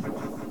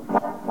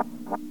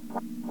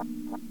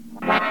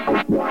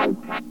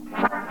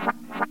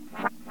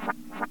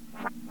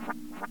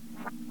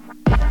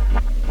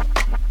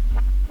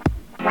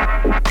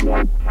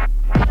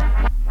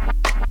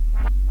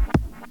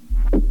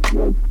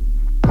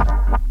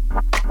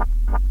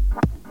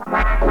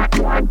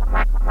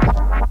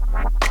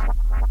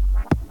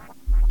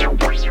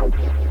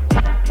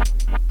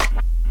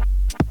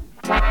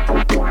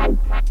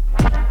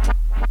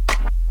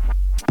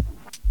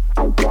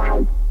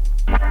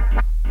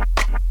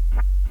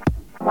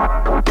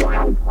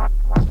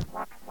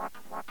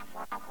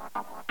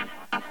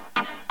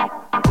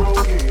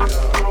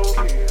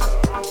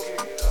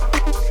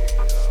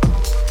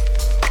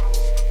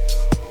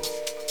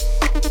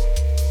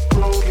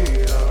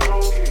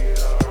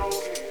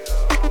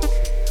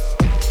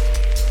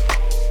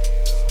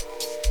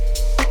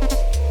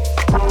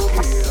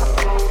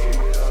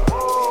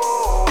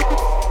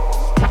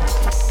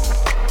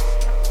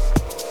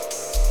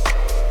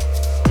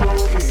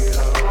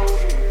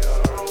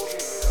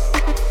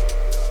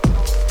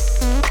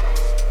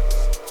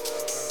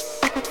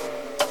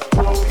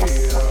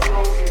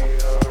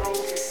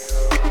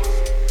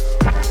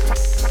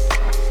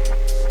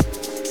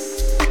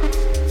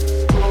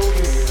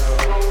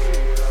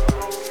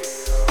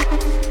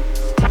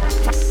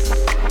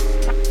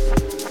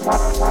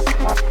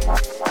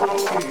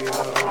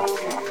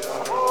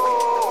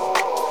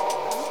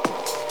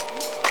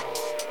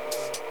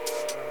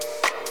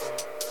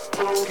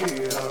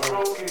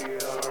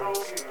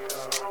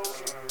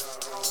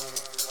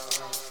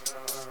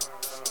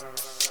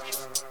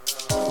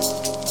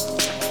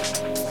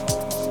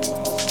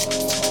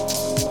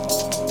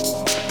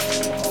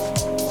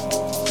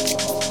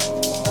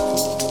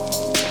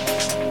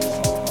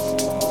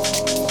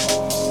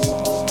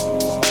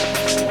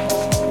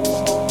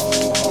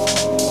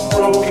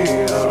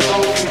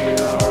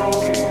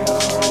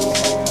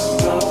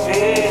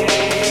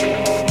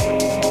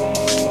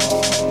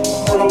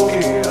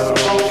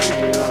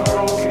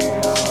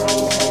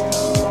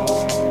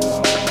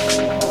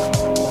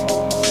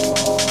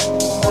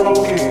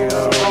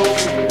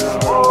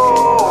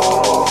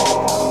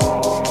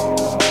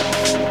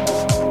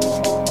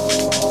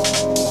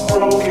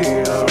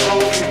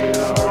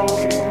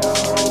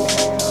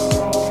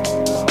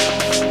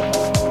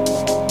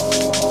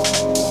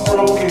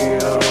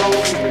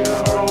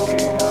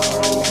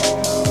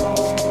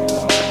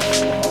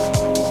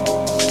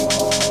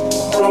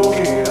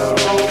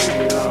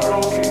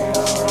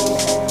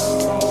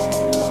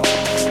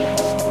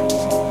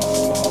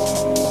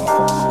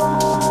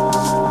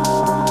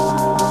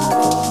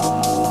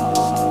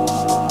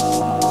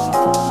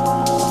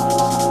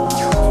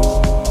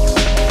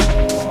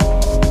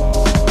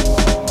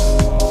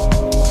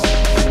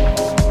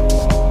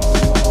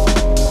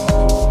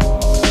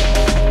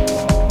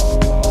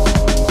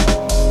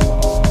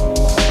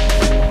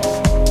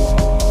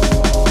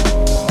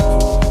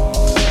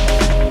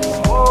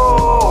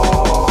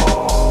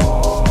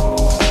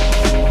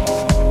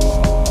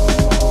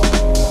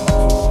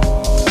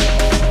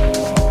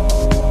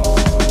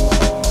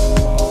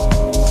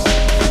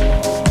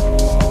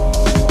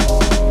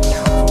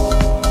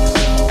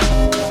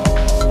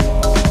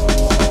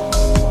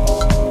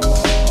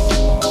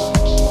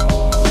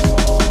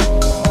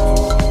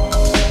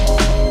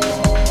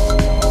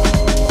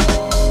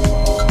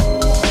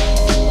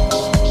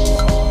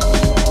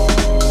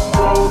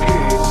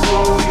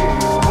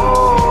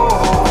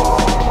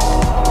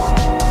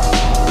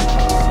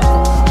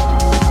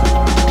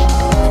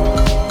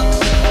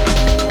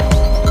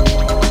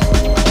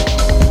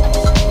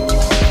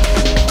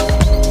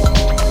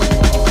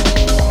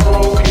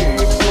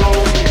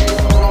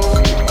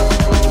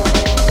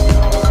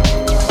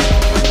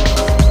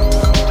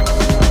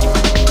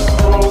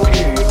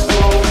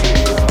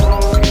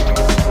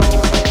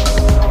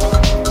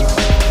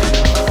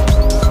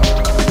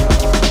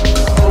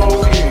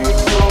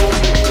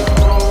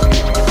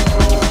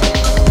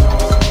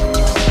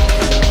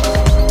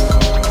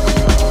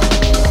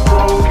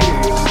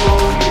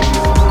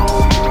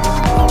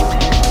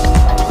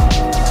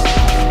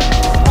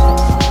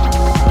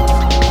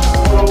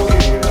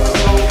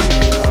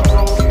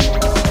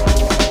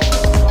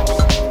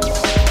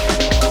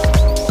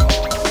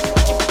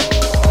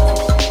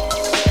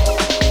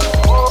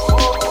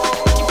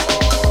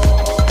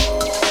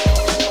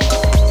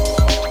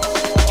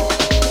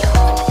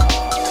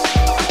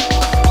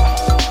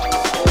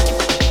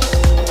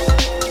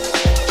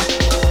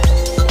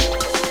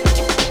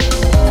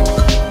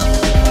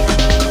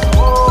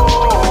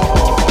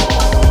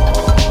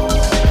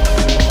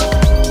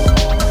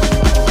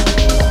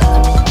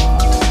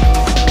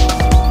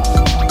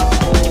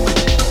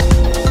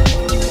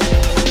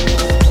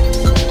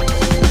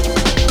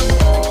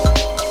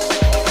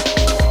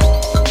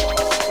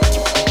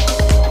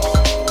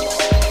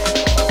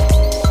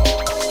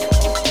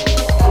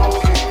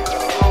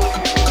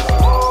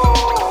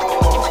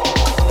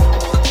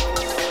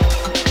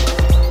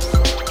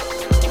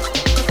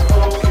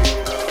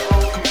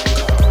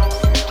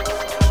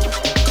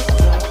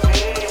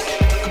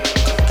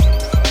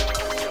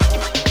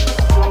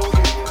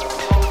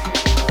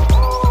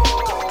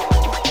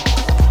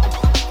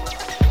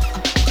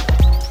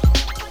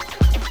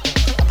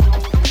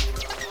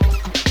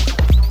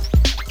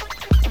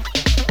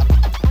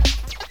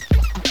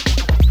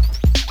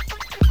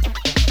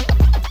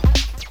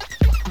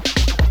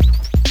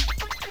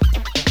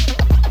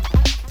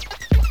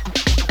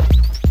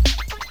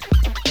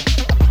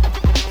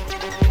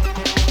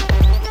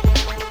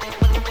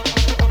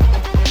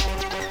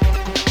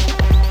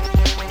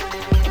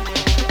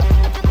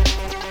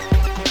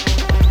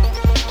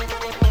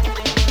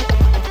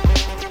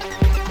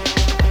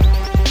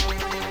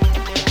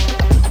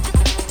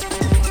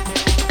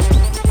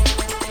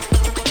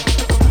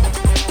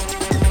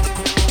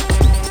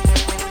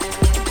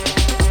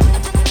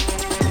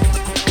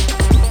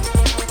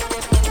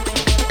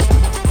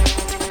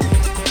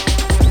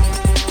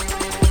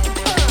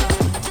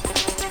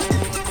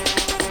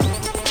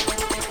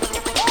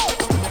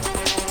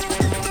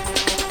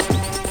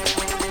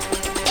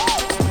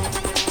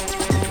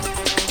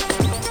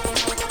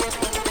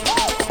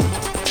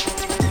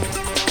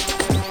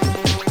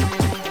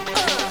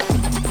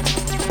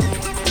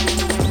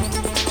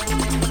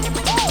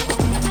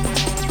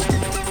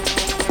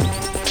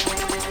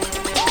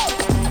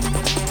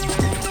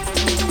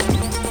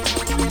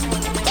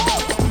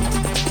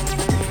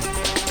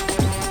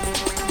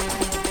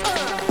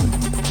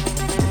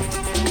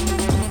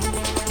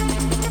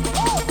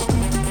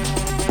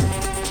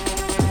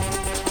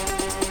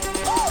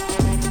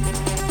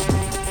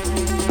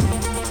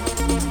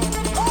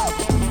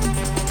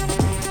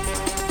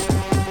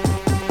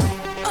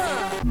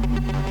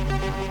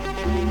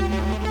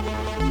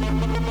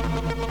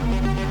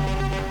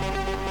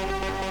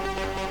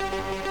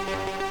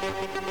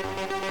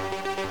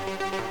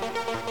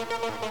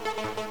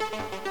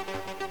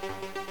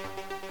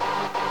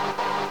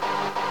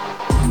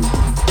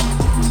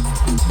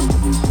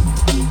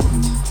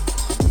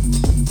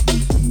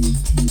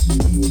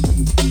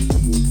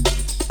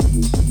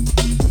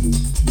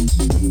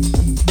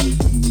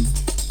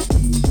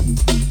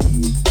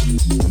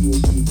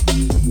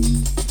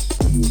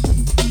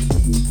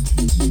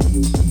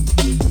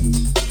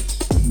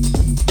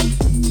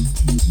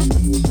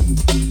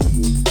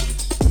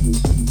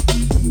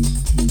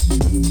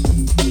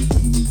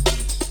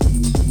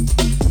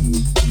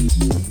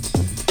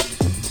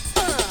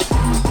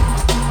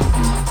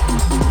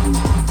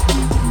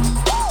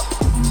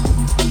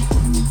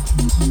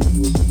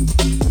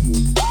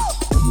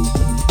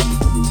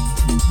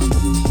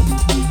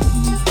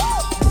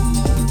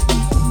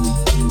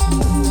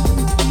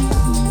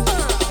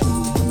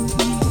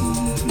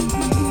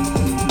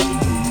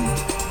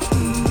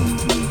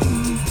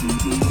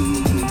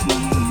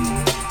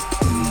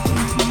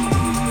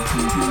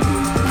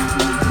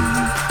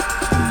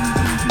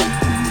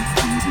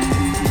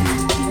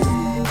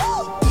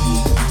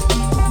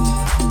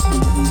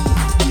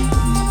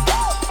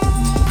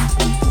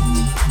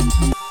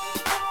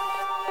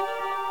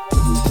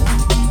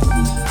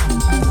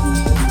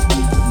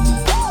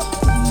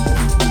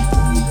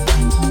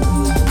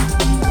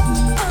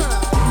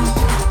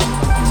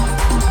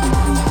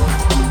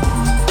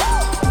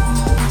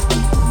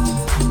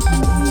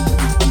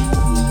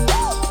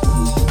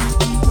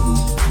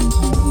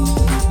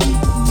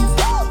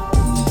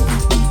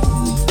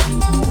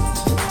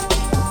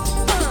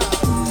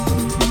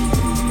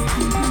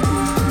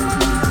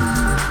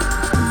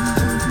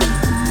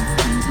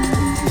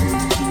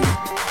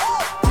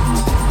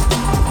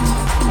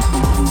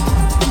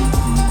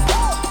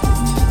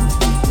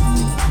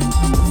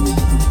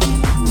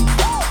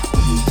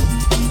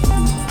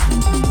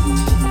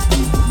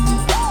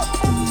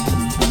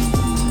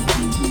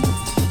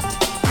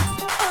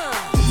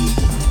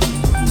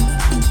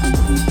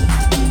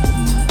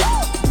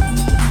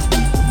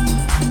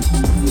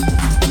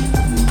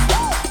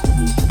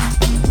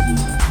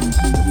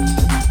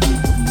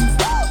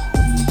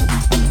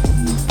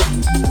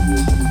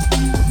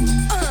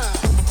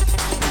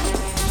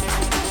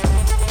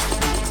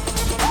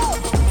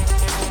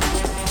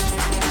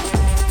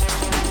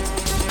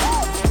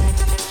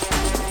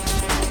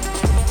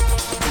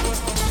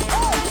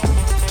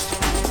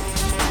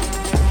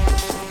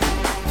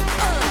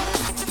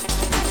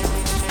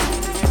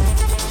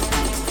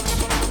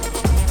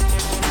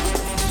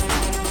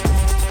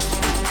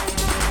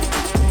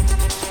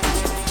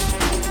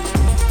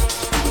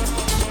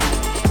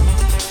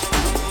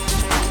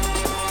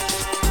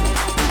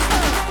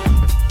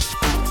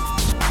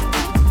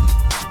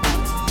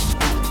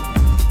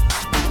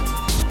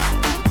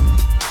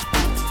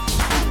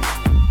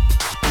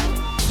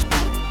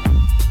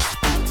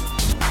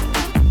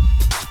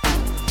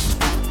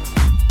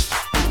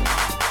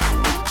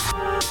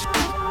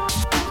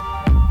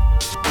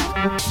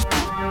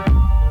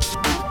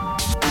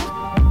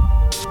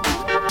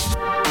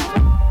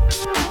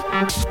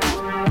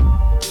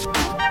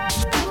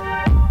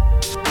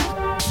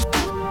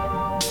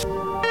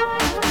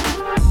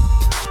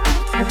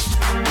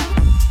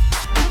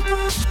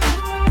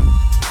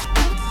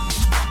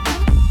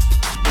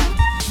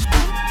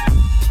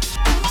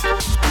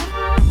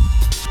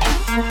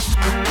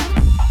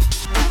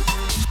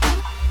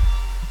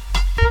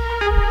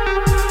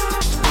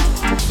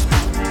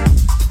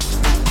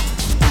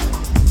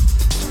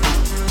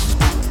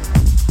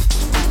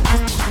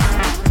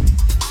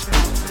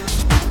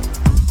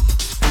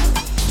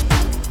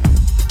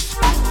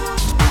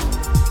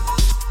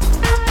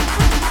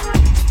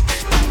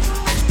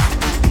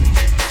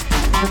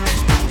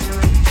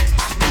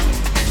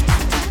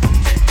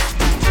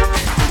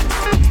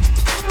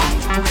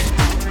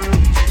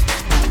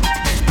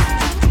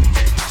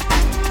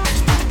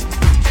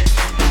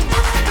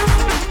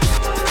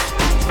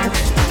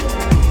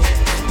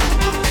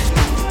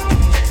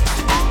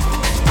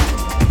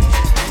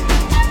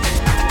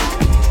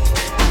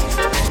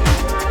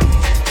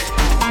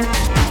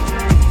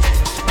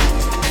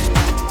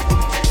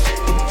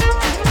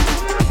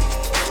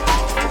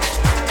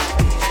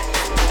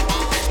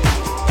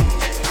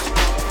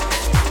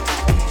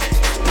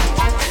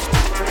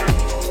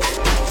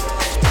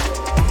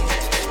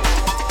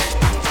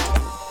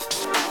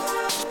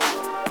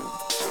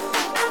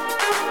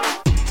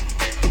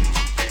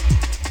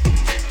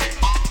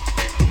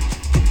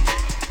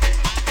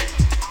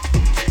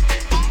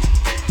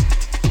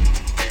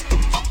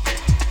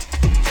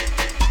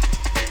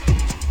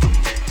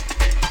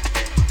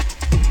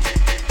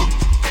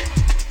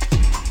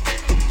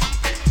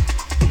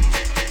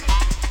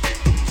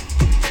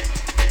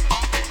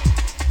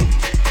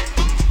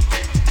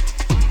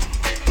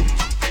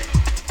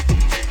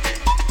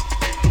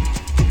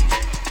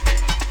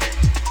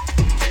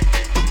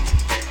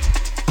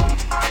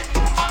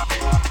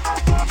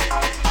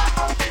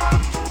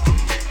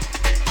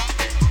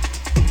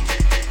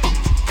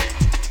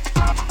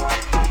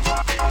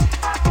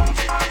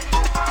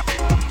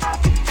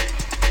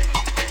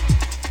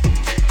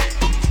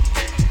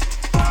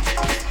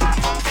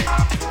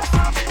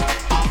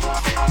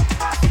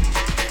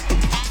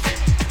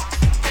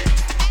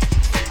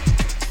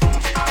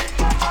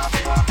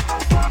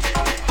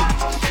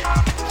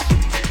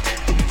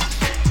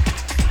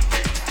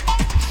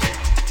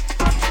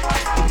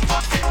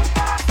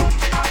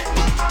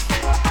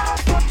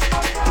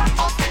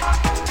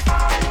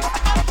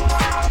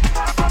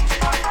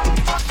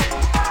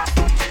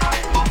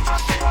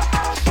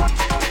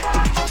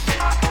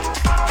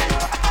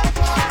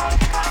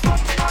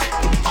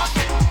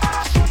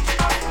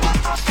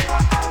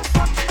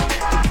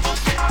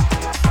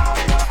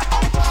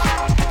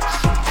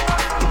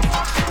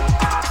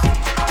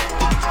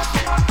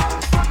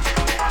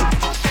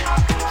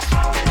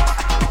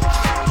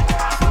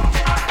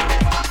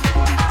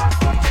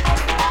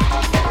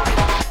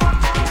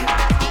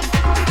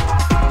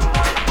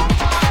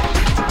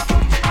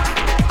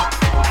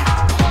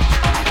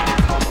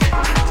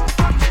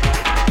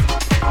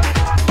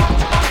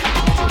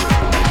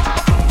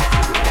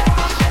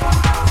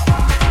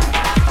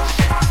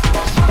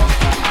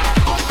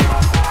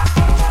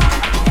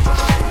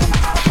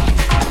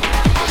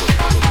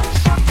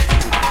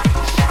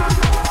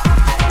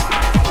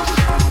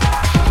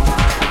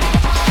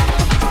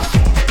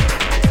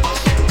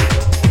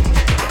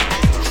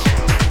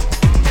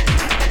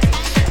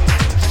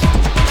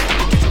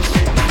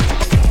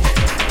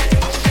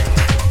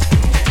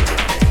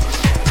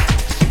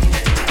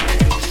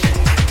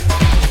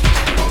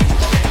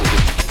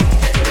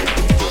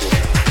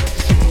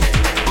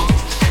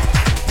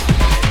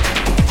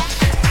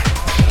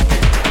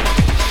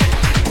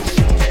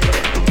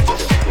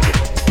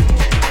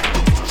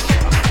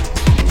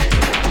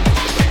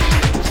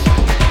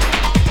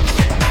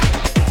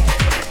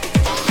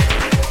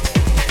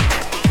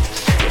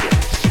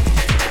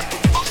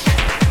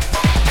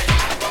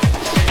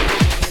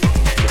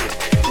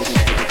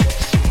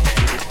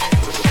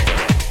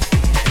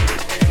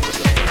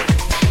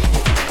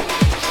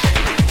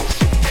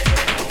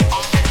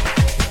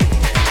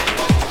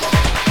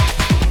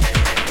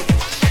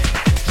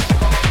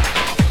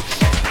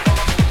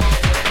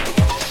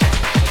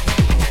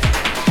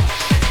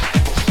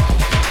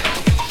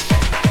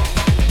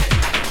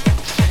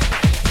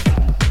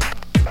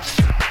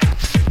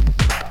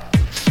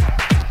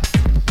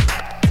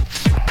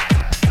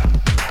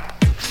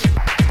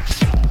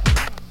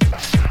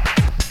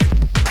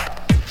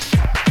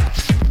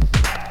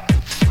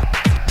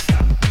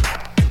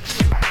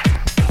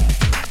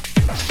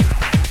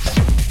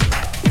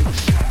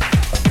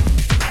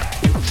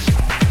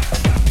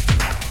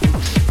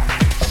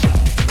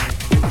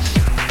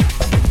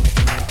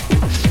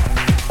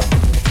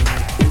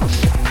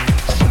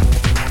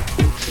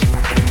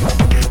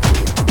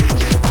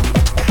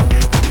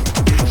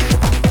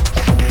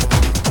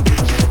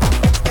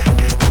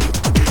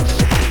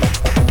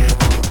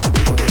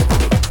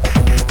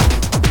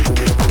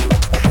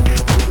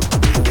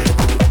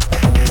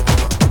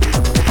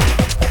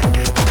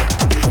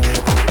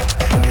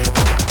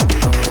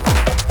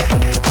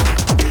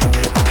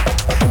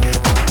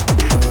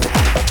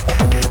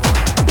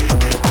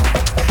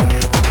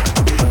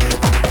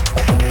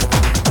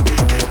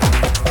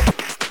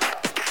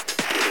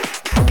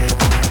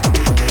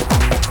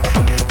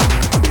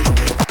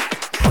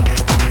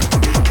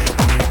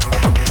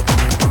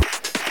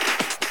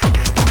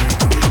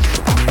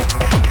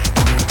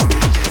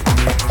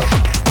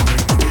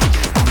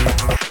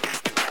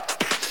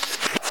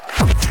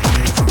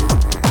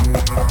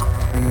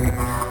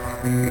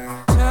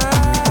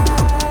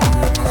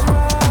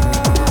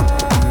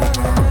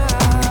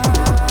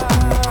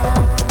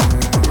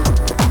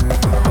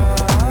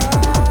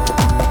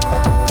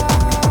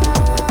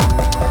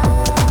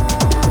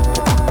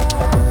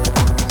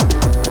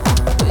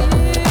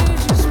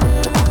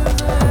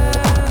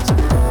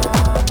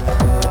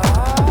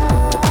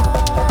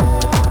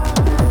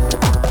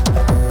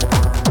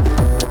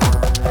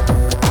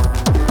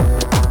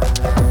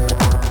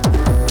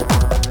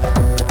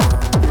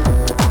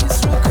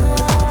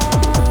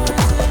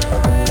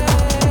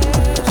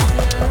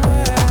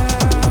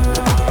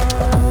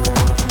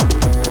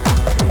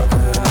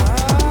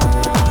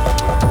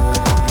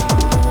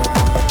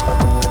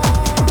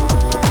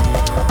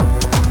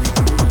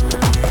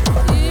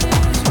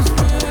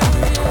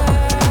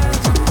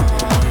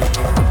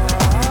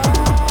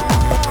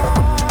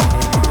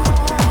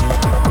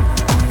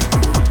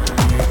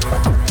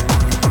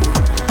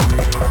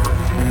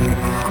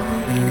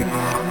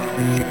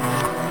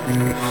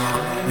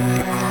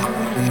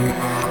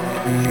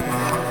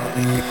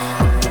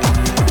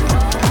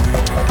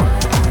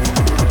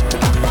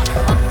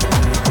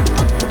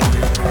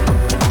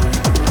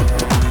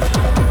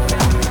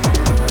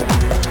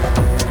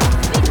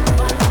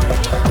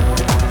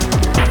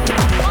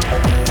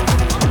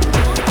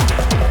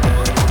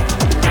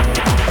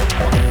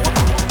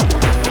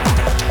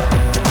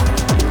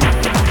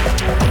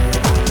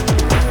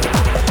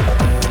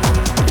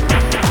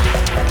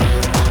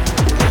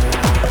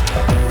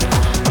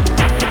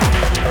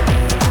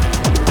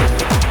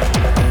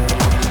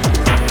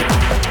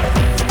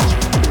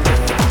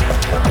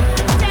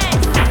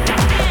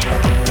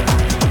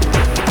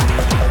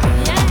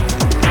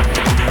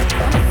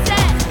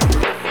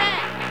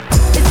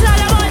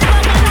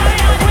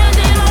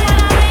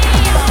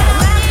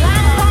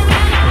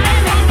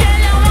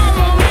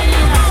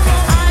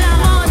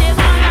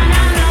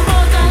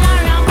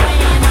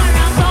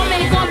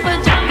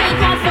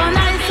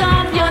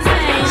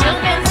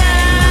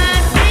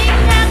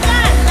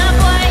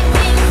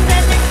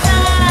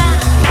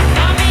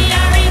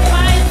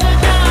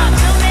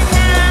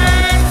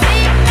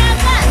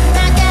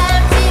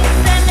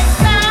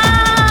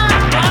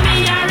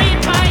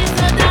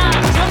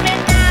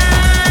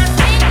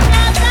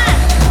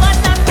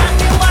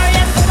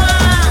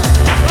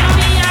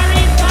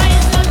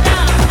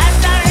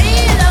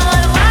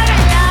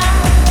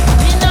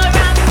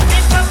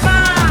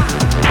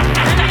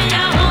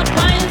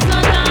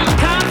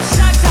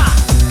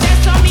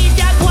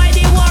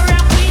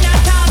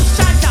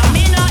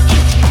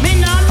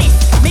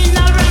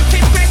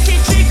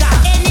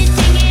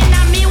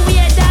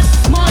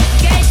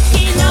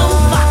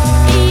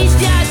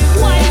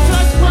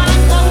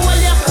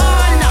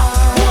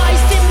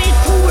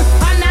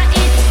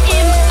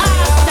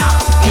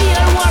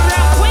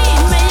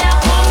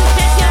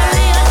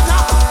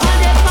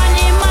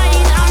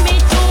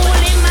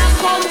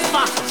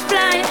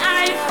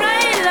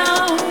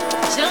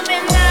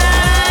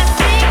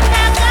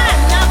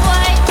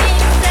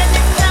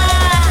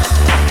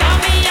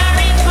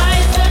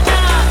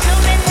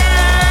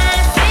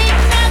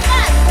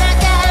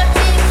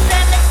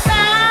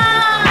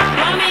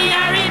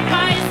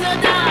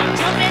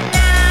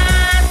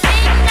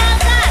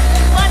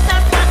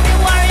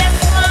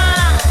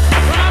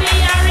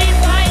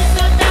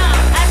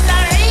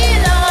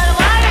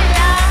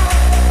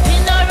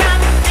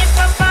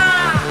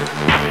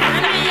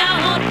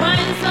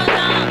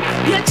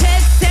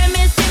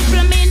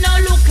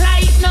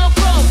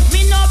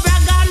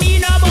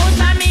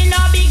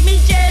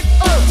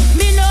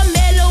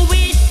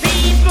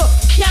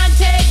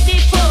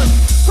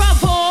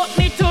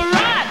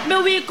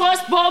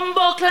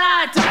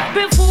clot.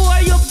 Before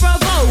you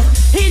provoke,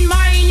 in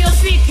mind you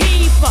speak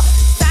keep.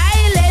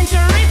 Silent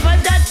river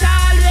that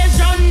always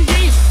run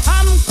deep.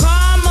 I'm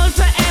calm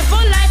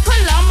forever like a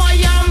llama,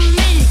 I'm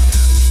meek.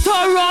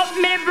 Stir up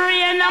me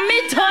brain and me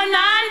turn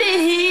on the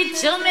heat.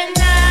 To me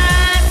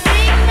now,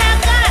 sing the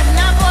gun,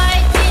 no boy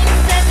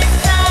thinks that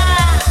it's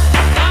all.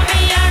 Come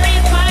here,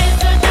 reprise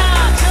the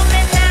dog. To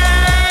me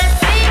now,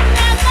 sing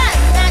the gun,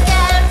 no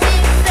girl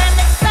thinks that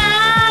it's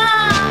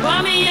all.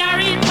 Come here,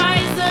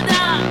 reprise the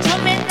dog. To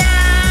me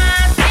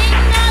now,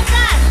 sing the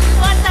gun,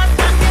 what a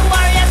fuck the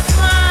warrior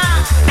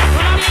small.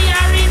 Come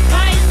here,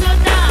 reprise the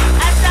dog.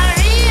 As a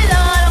real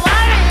old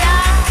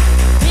warrior,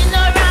 me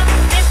no rap,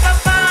 me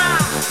papa.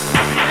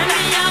 Come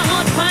here,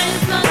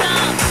 reprise the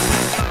dog.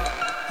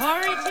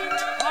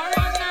 Original,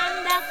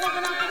 that's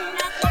coming up in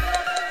that.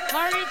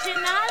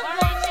 Original,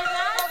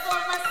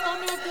 so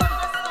me do.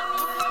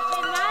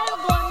 Original,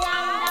 go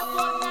now,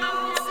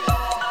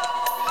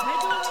 me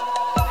do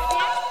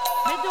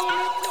me do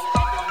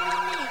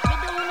me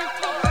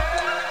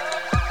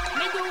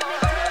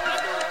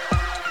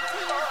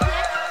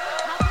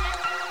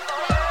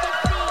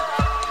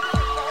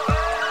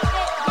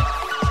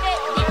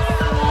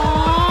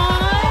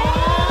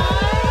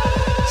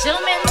show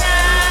me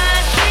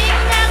now, sing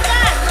the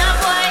gun, no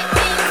boy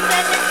thinks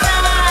that it's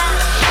all.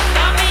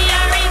 Come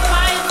here,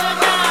 reprise the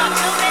dog.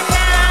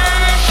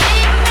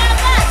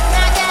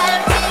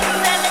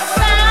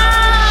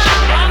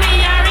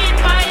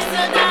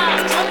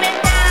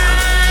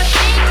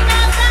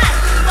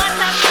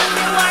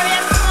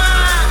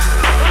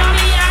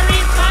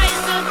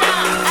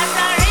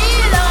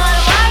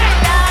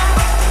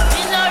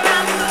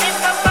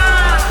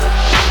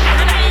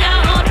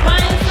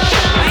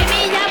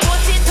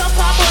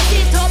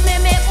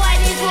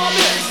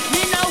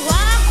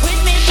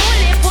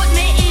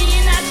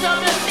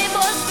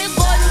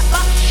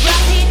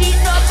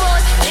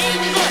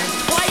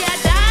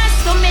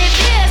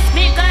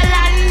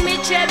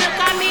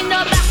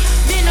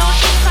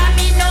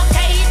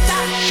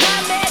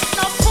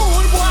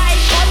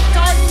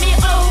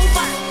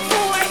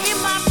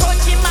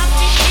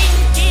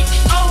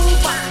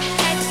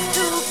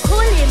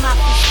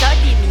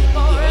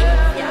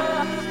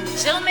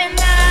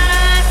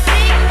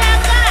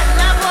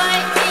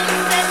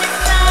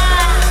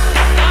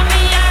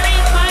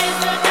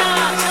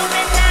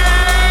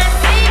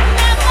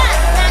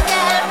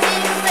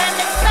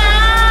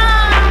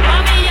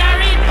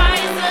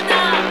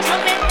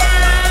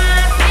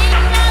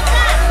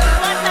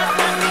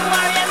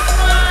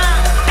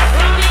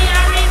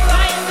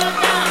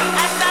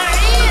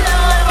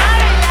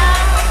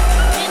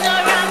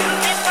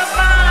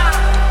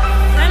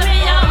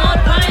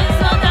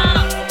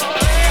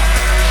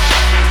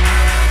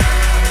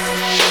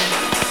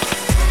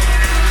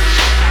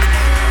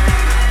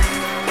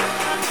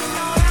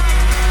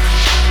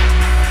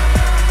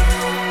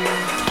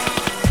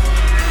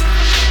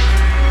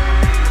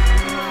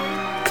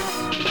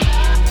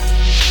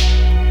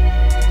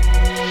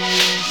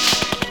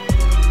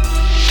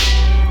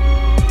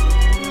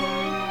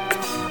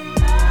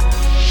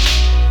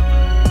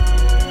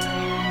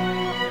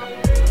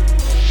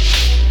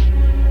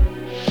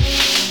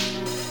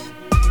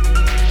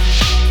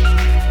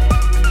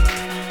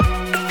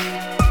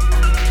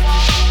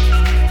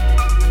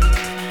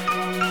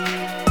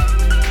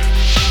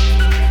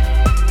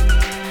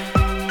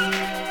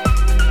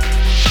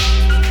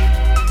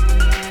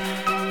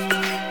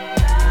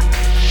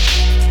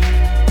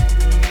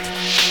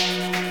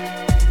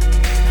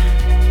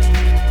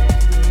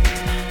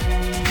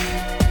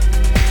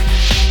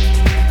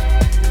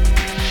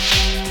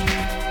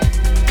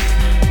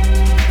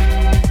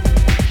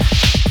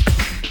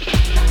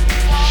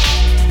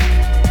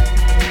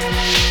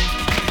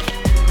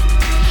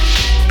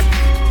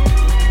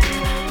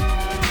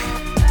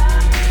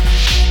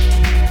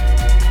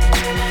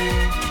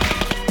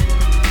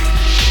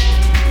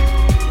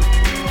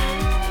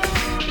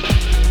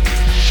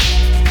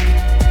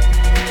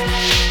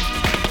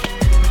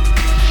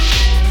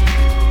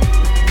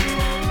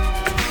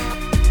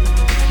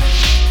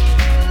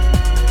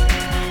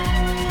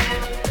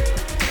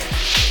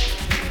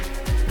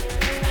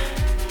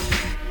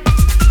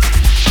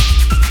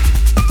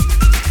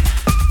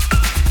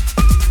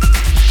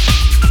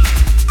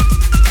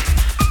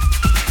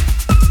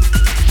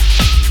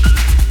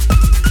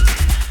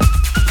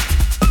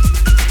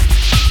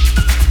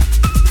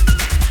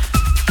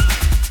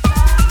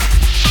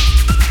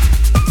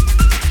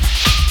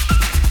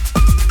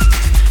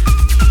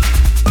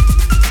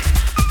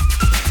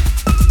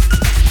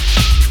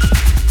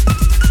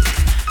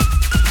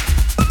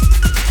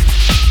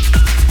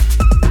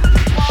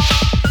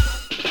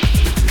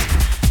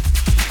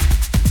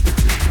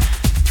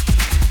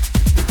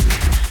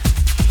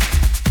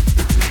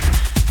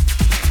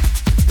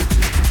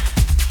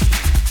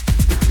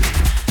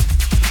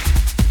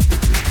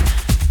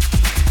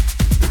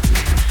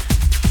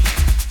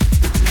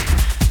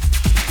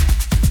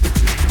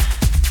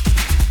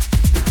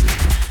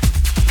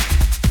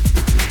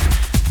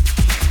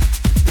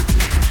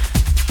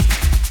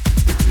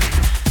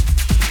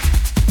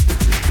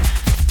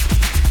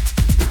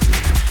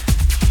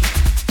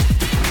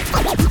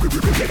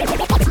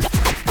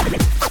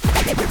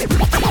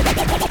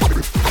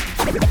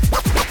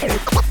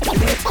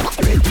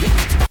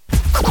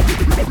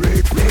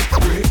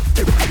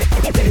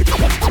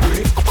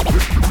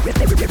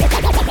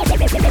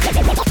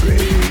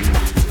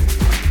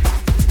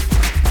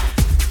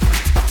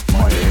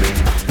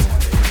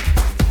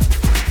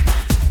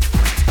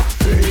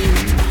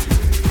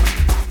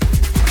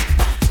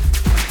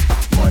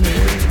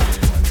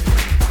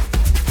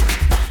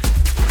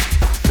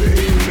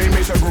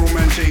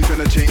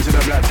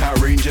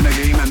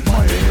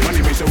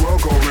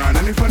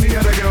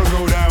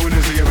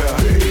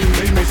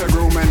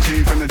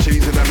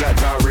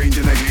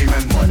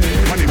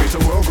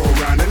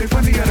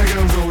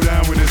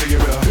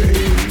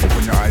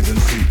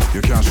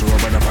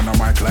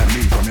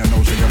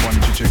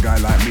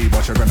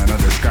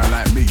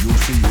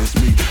 see it's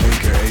me,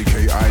 aka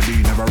KID.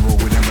 Never roll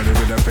with them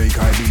with a fake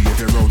ID. If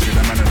you roll to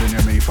the manor, then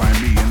you may find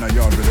me in the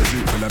yard with a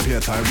suit full of Pierre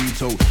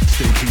Tyrito.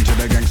 Stay keen to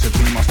the gangster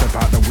team. I step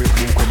out the whip,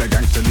 walk with the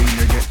gangster lean.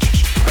 You get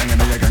banging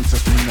on your gangster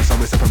scene. That's how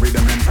we separate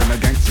the men from the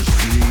gangster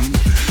scene.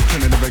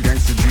 Trying to live a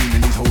gangster dream,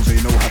 and these hoes they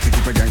know how to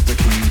keep a gangster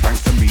clean.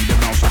 Thanks to me, they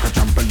bounce like a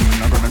trampoline.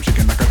 I got them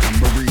shaking like a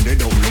tambourine. They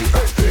don't know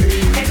a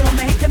thing. They gon'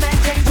 make a man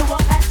change to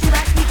walk past you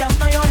like he don't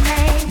know your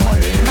name.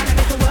 Money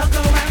makes the world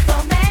go round, so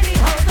many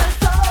hoes are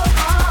so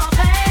all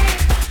pain.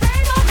 They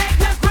gon' make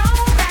the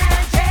grown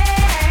man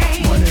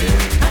change.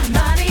 And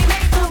money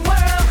makes the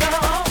world go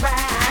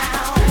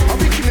round.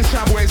 I'll be killing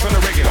shy boys on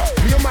the regular.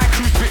 Me and my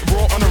crew spit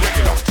raw on the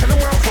regular. Tell them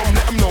where I'm from,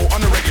 let them know on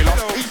the regular.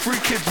 Eat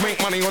free kids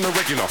make money on the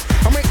regular.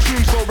 I make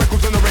tunes, sell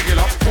records on the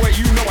regular. Boy,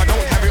 you know I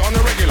don't have it on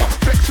the regular.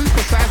 Flex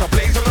super size, I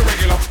blaze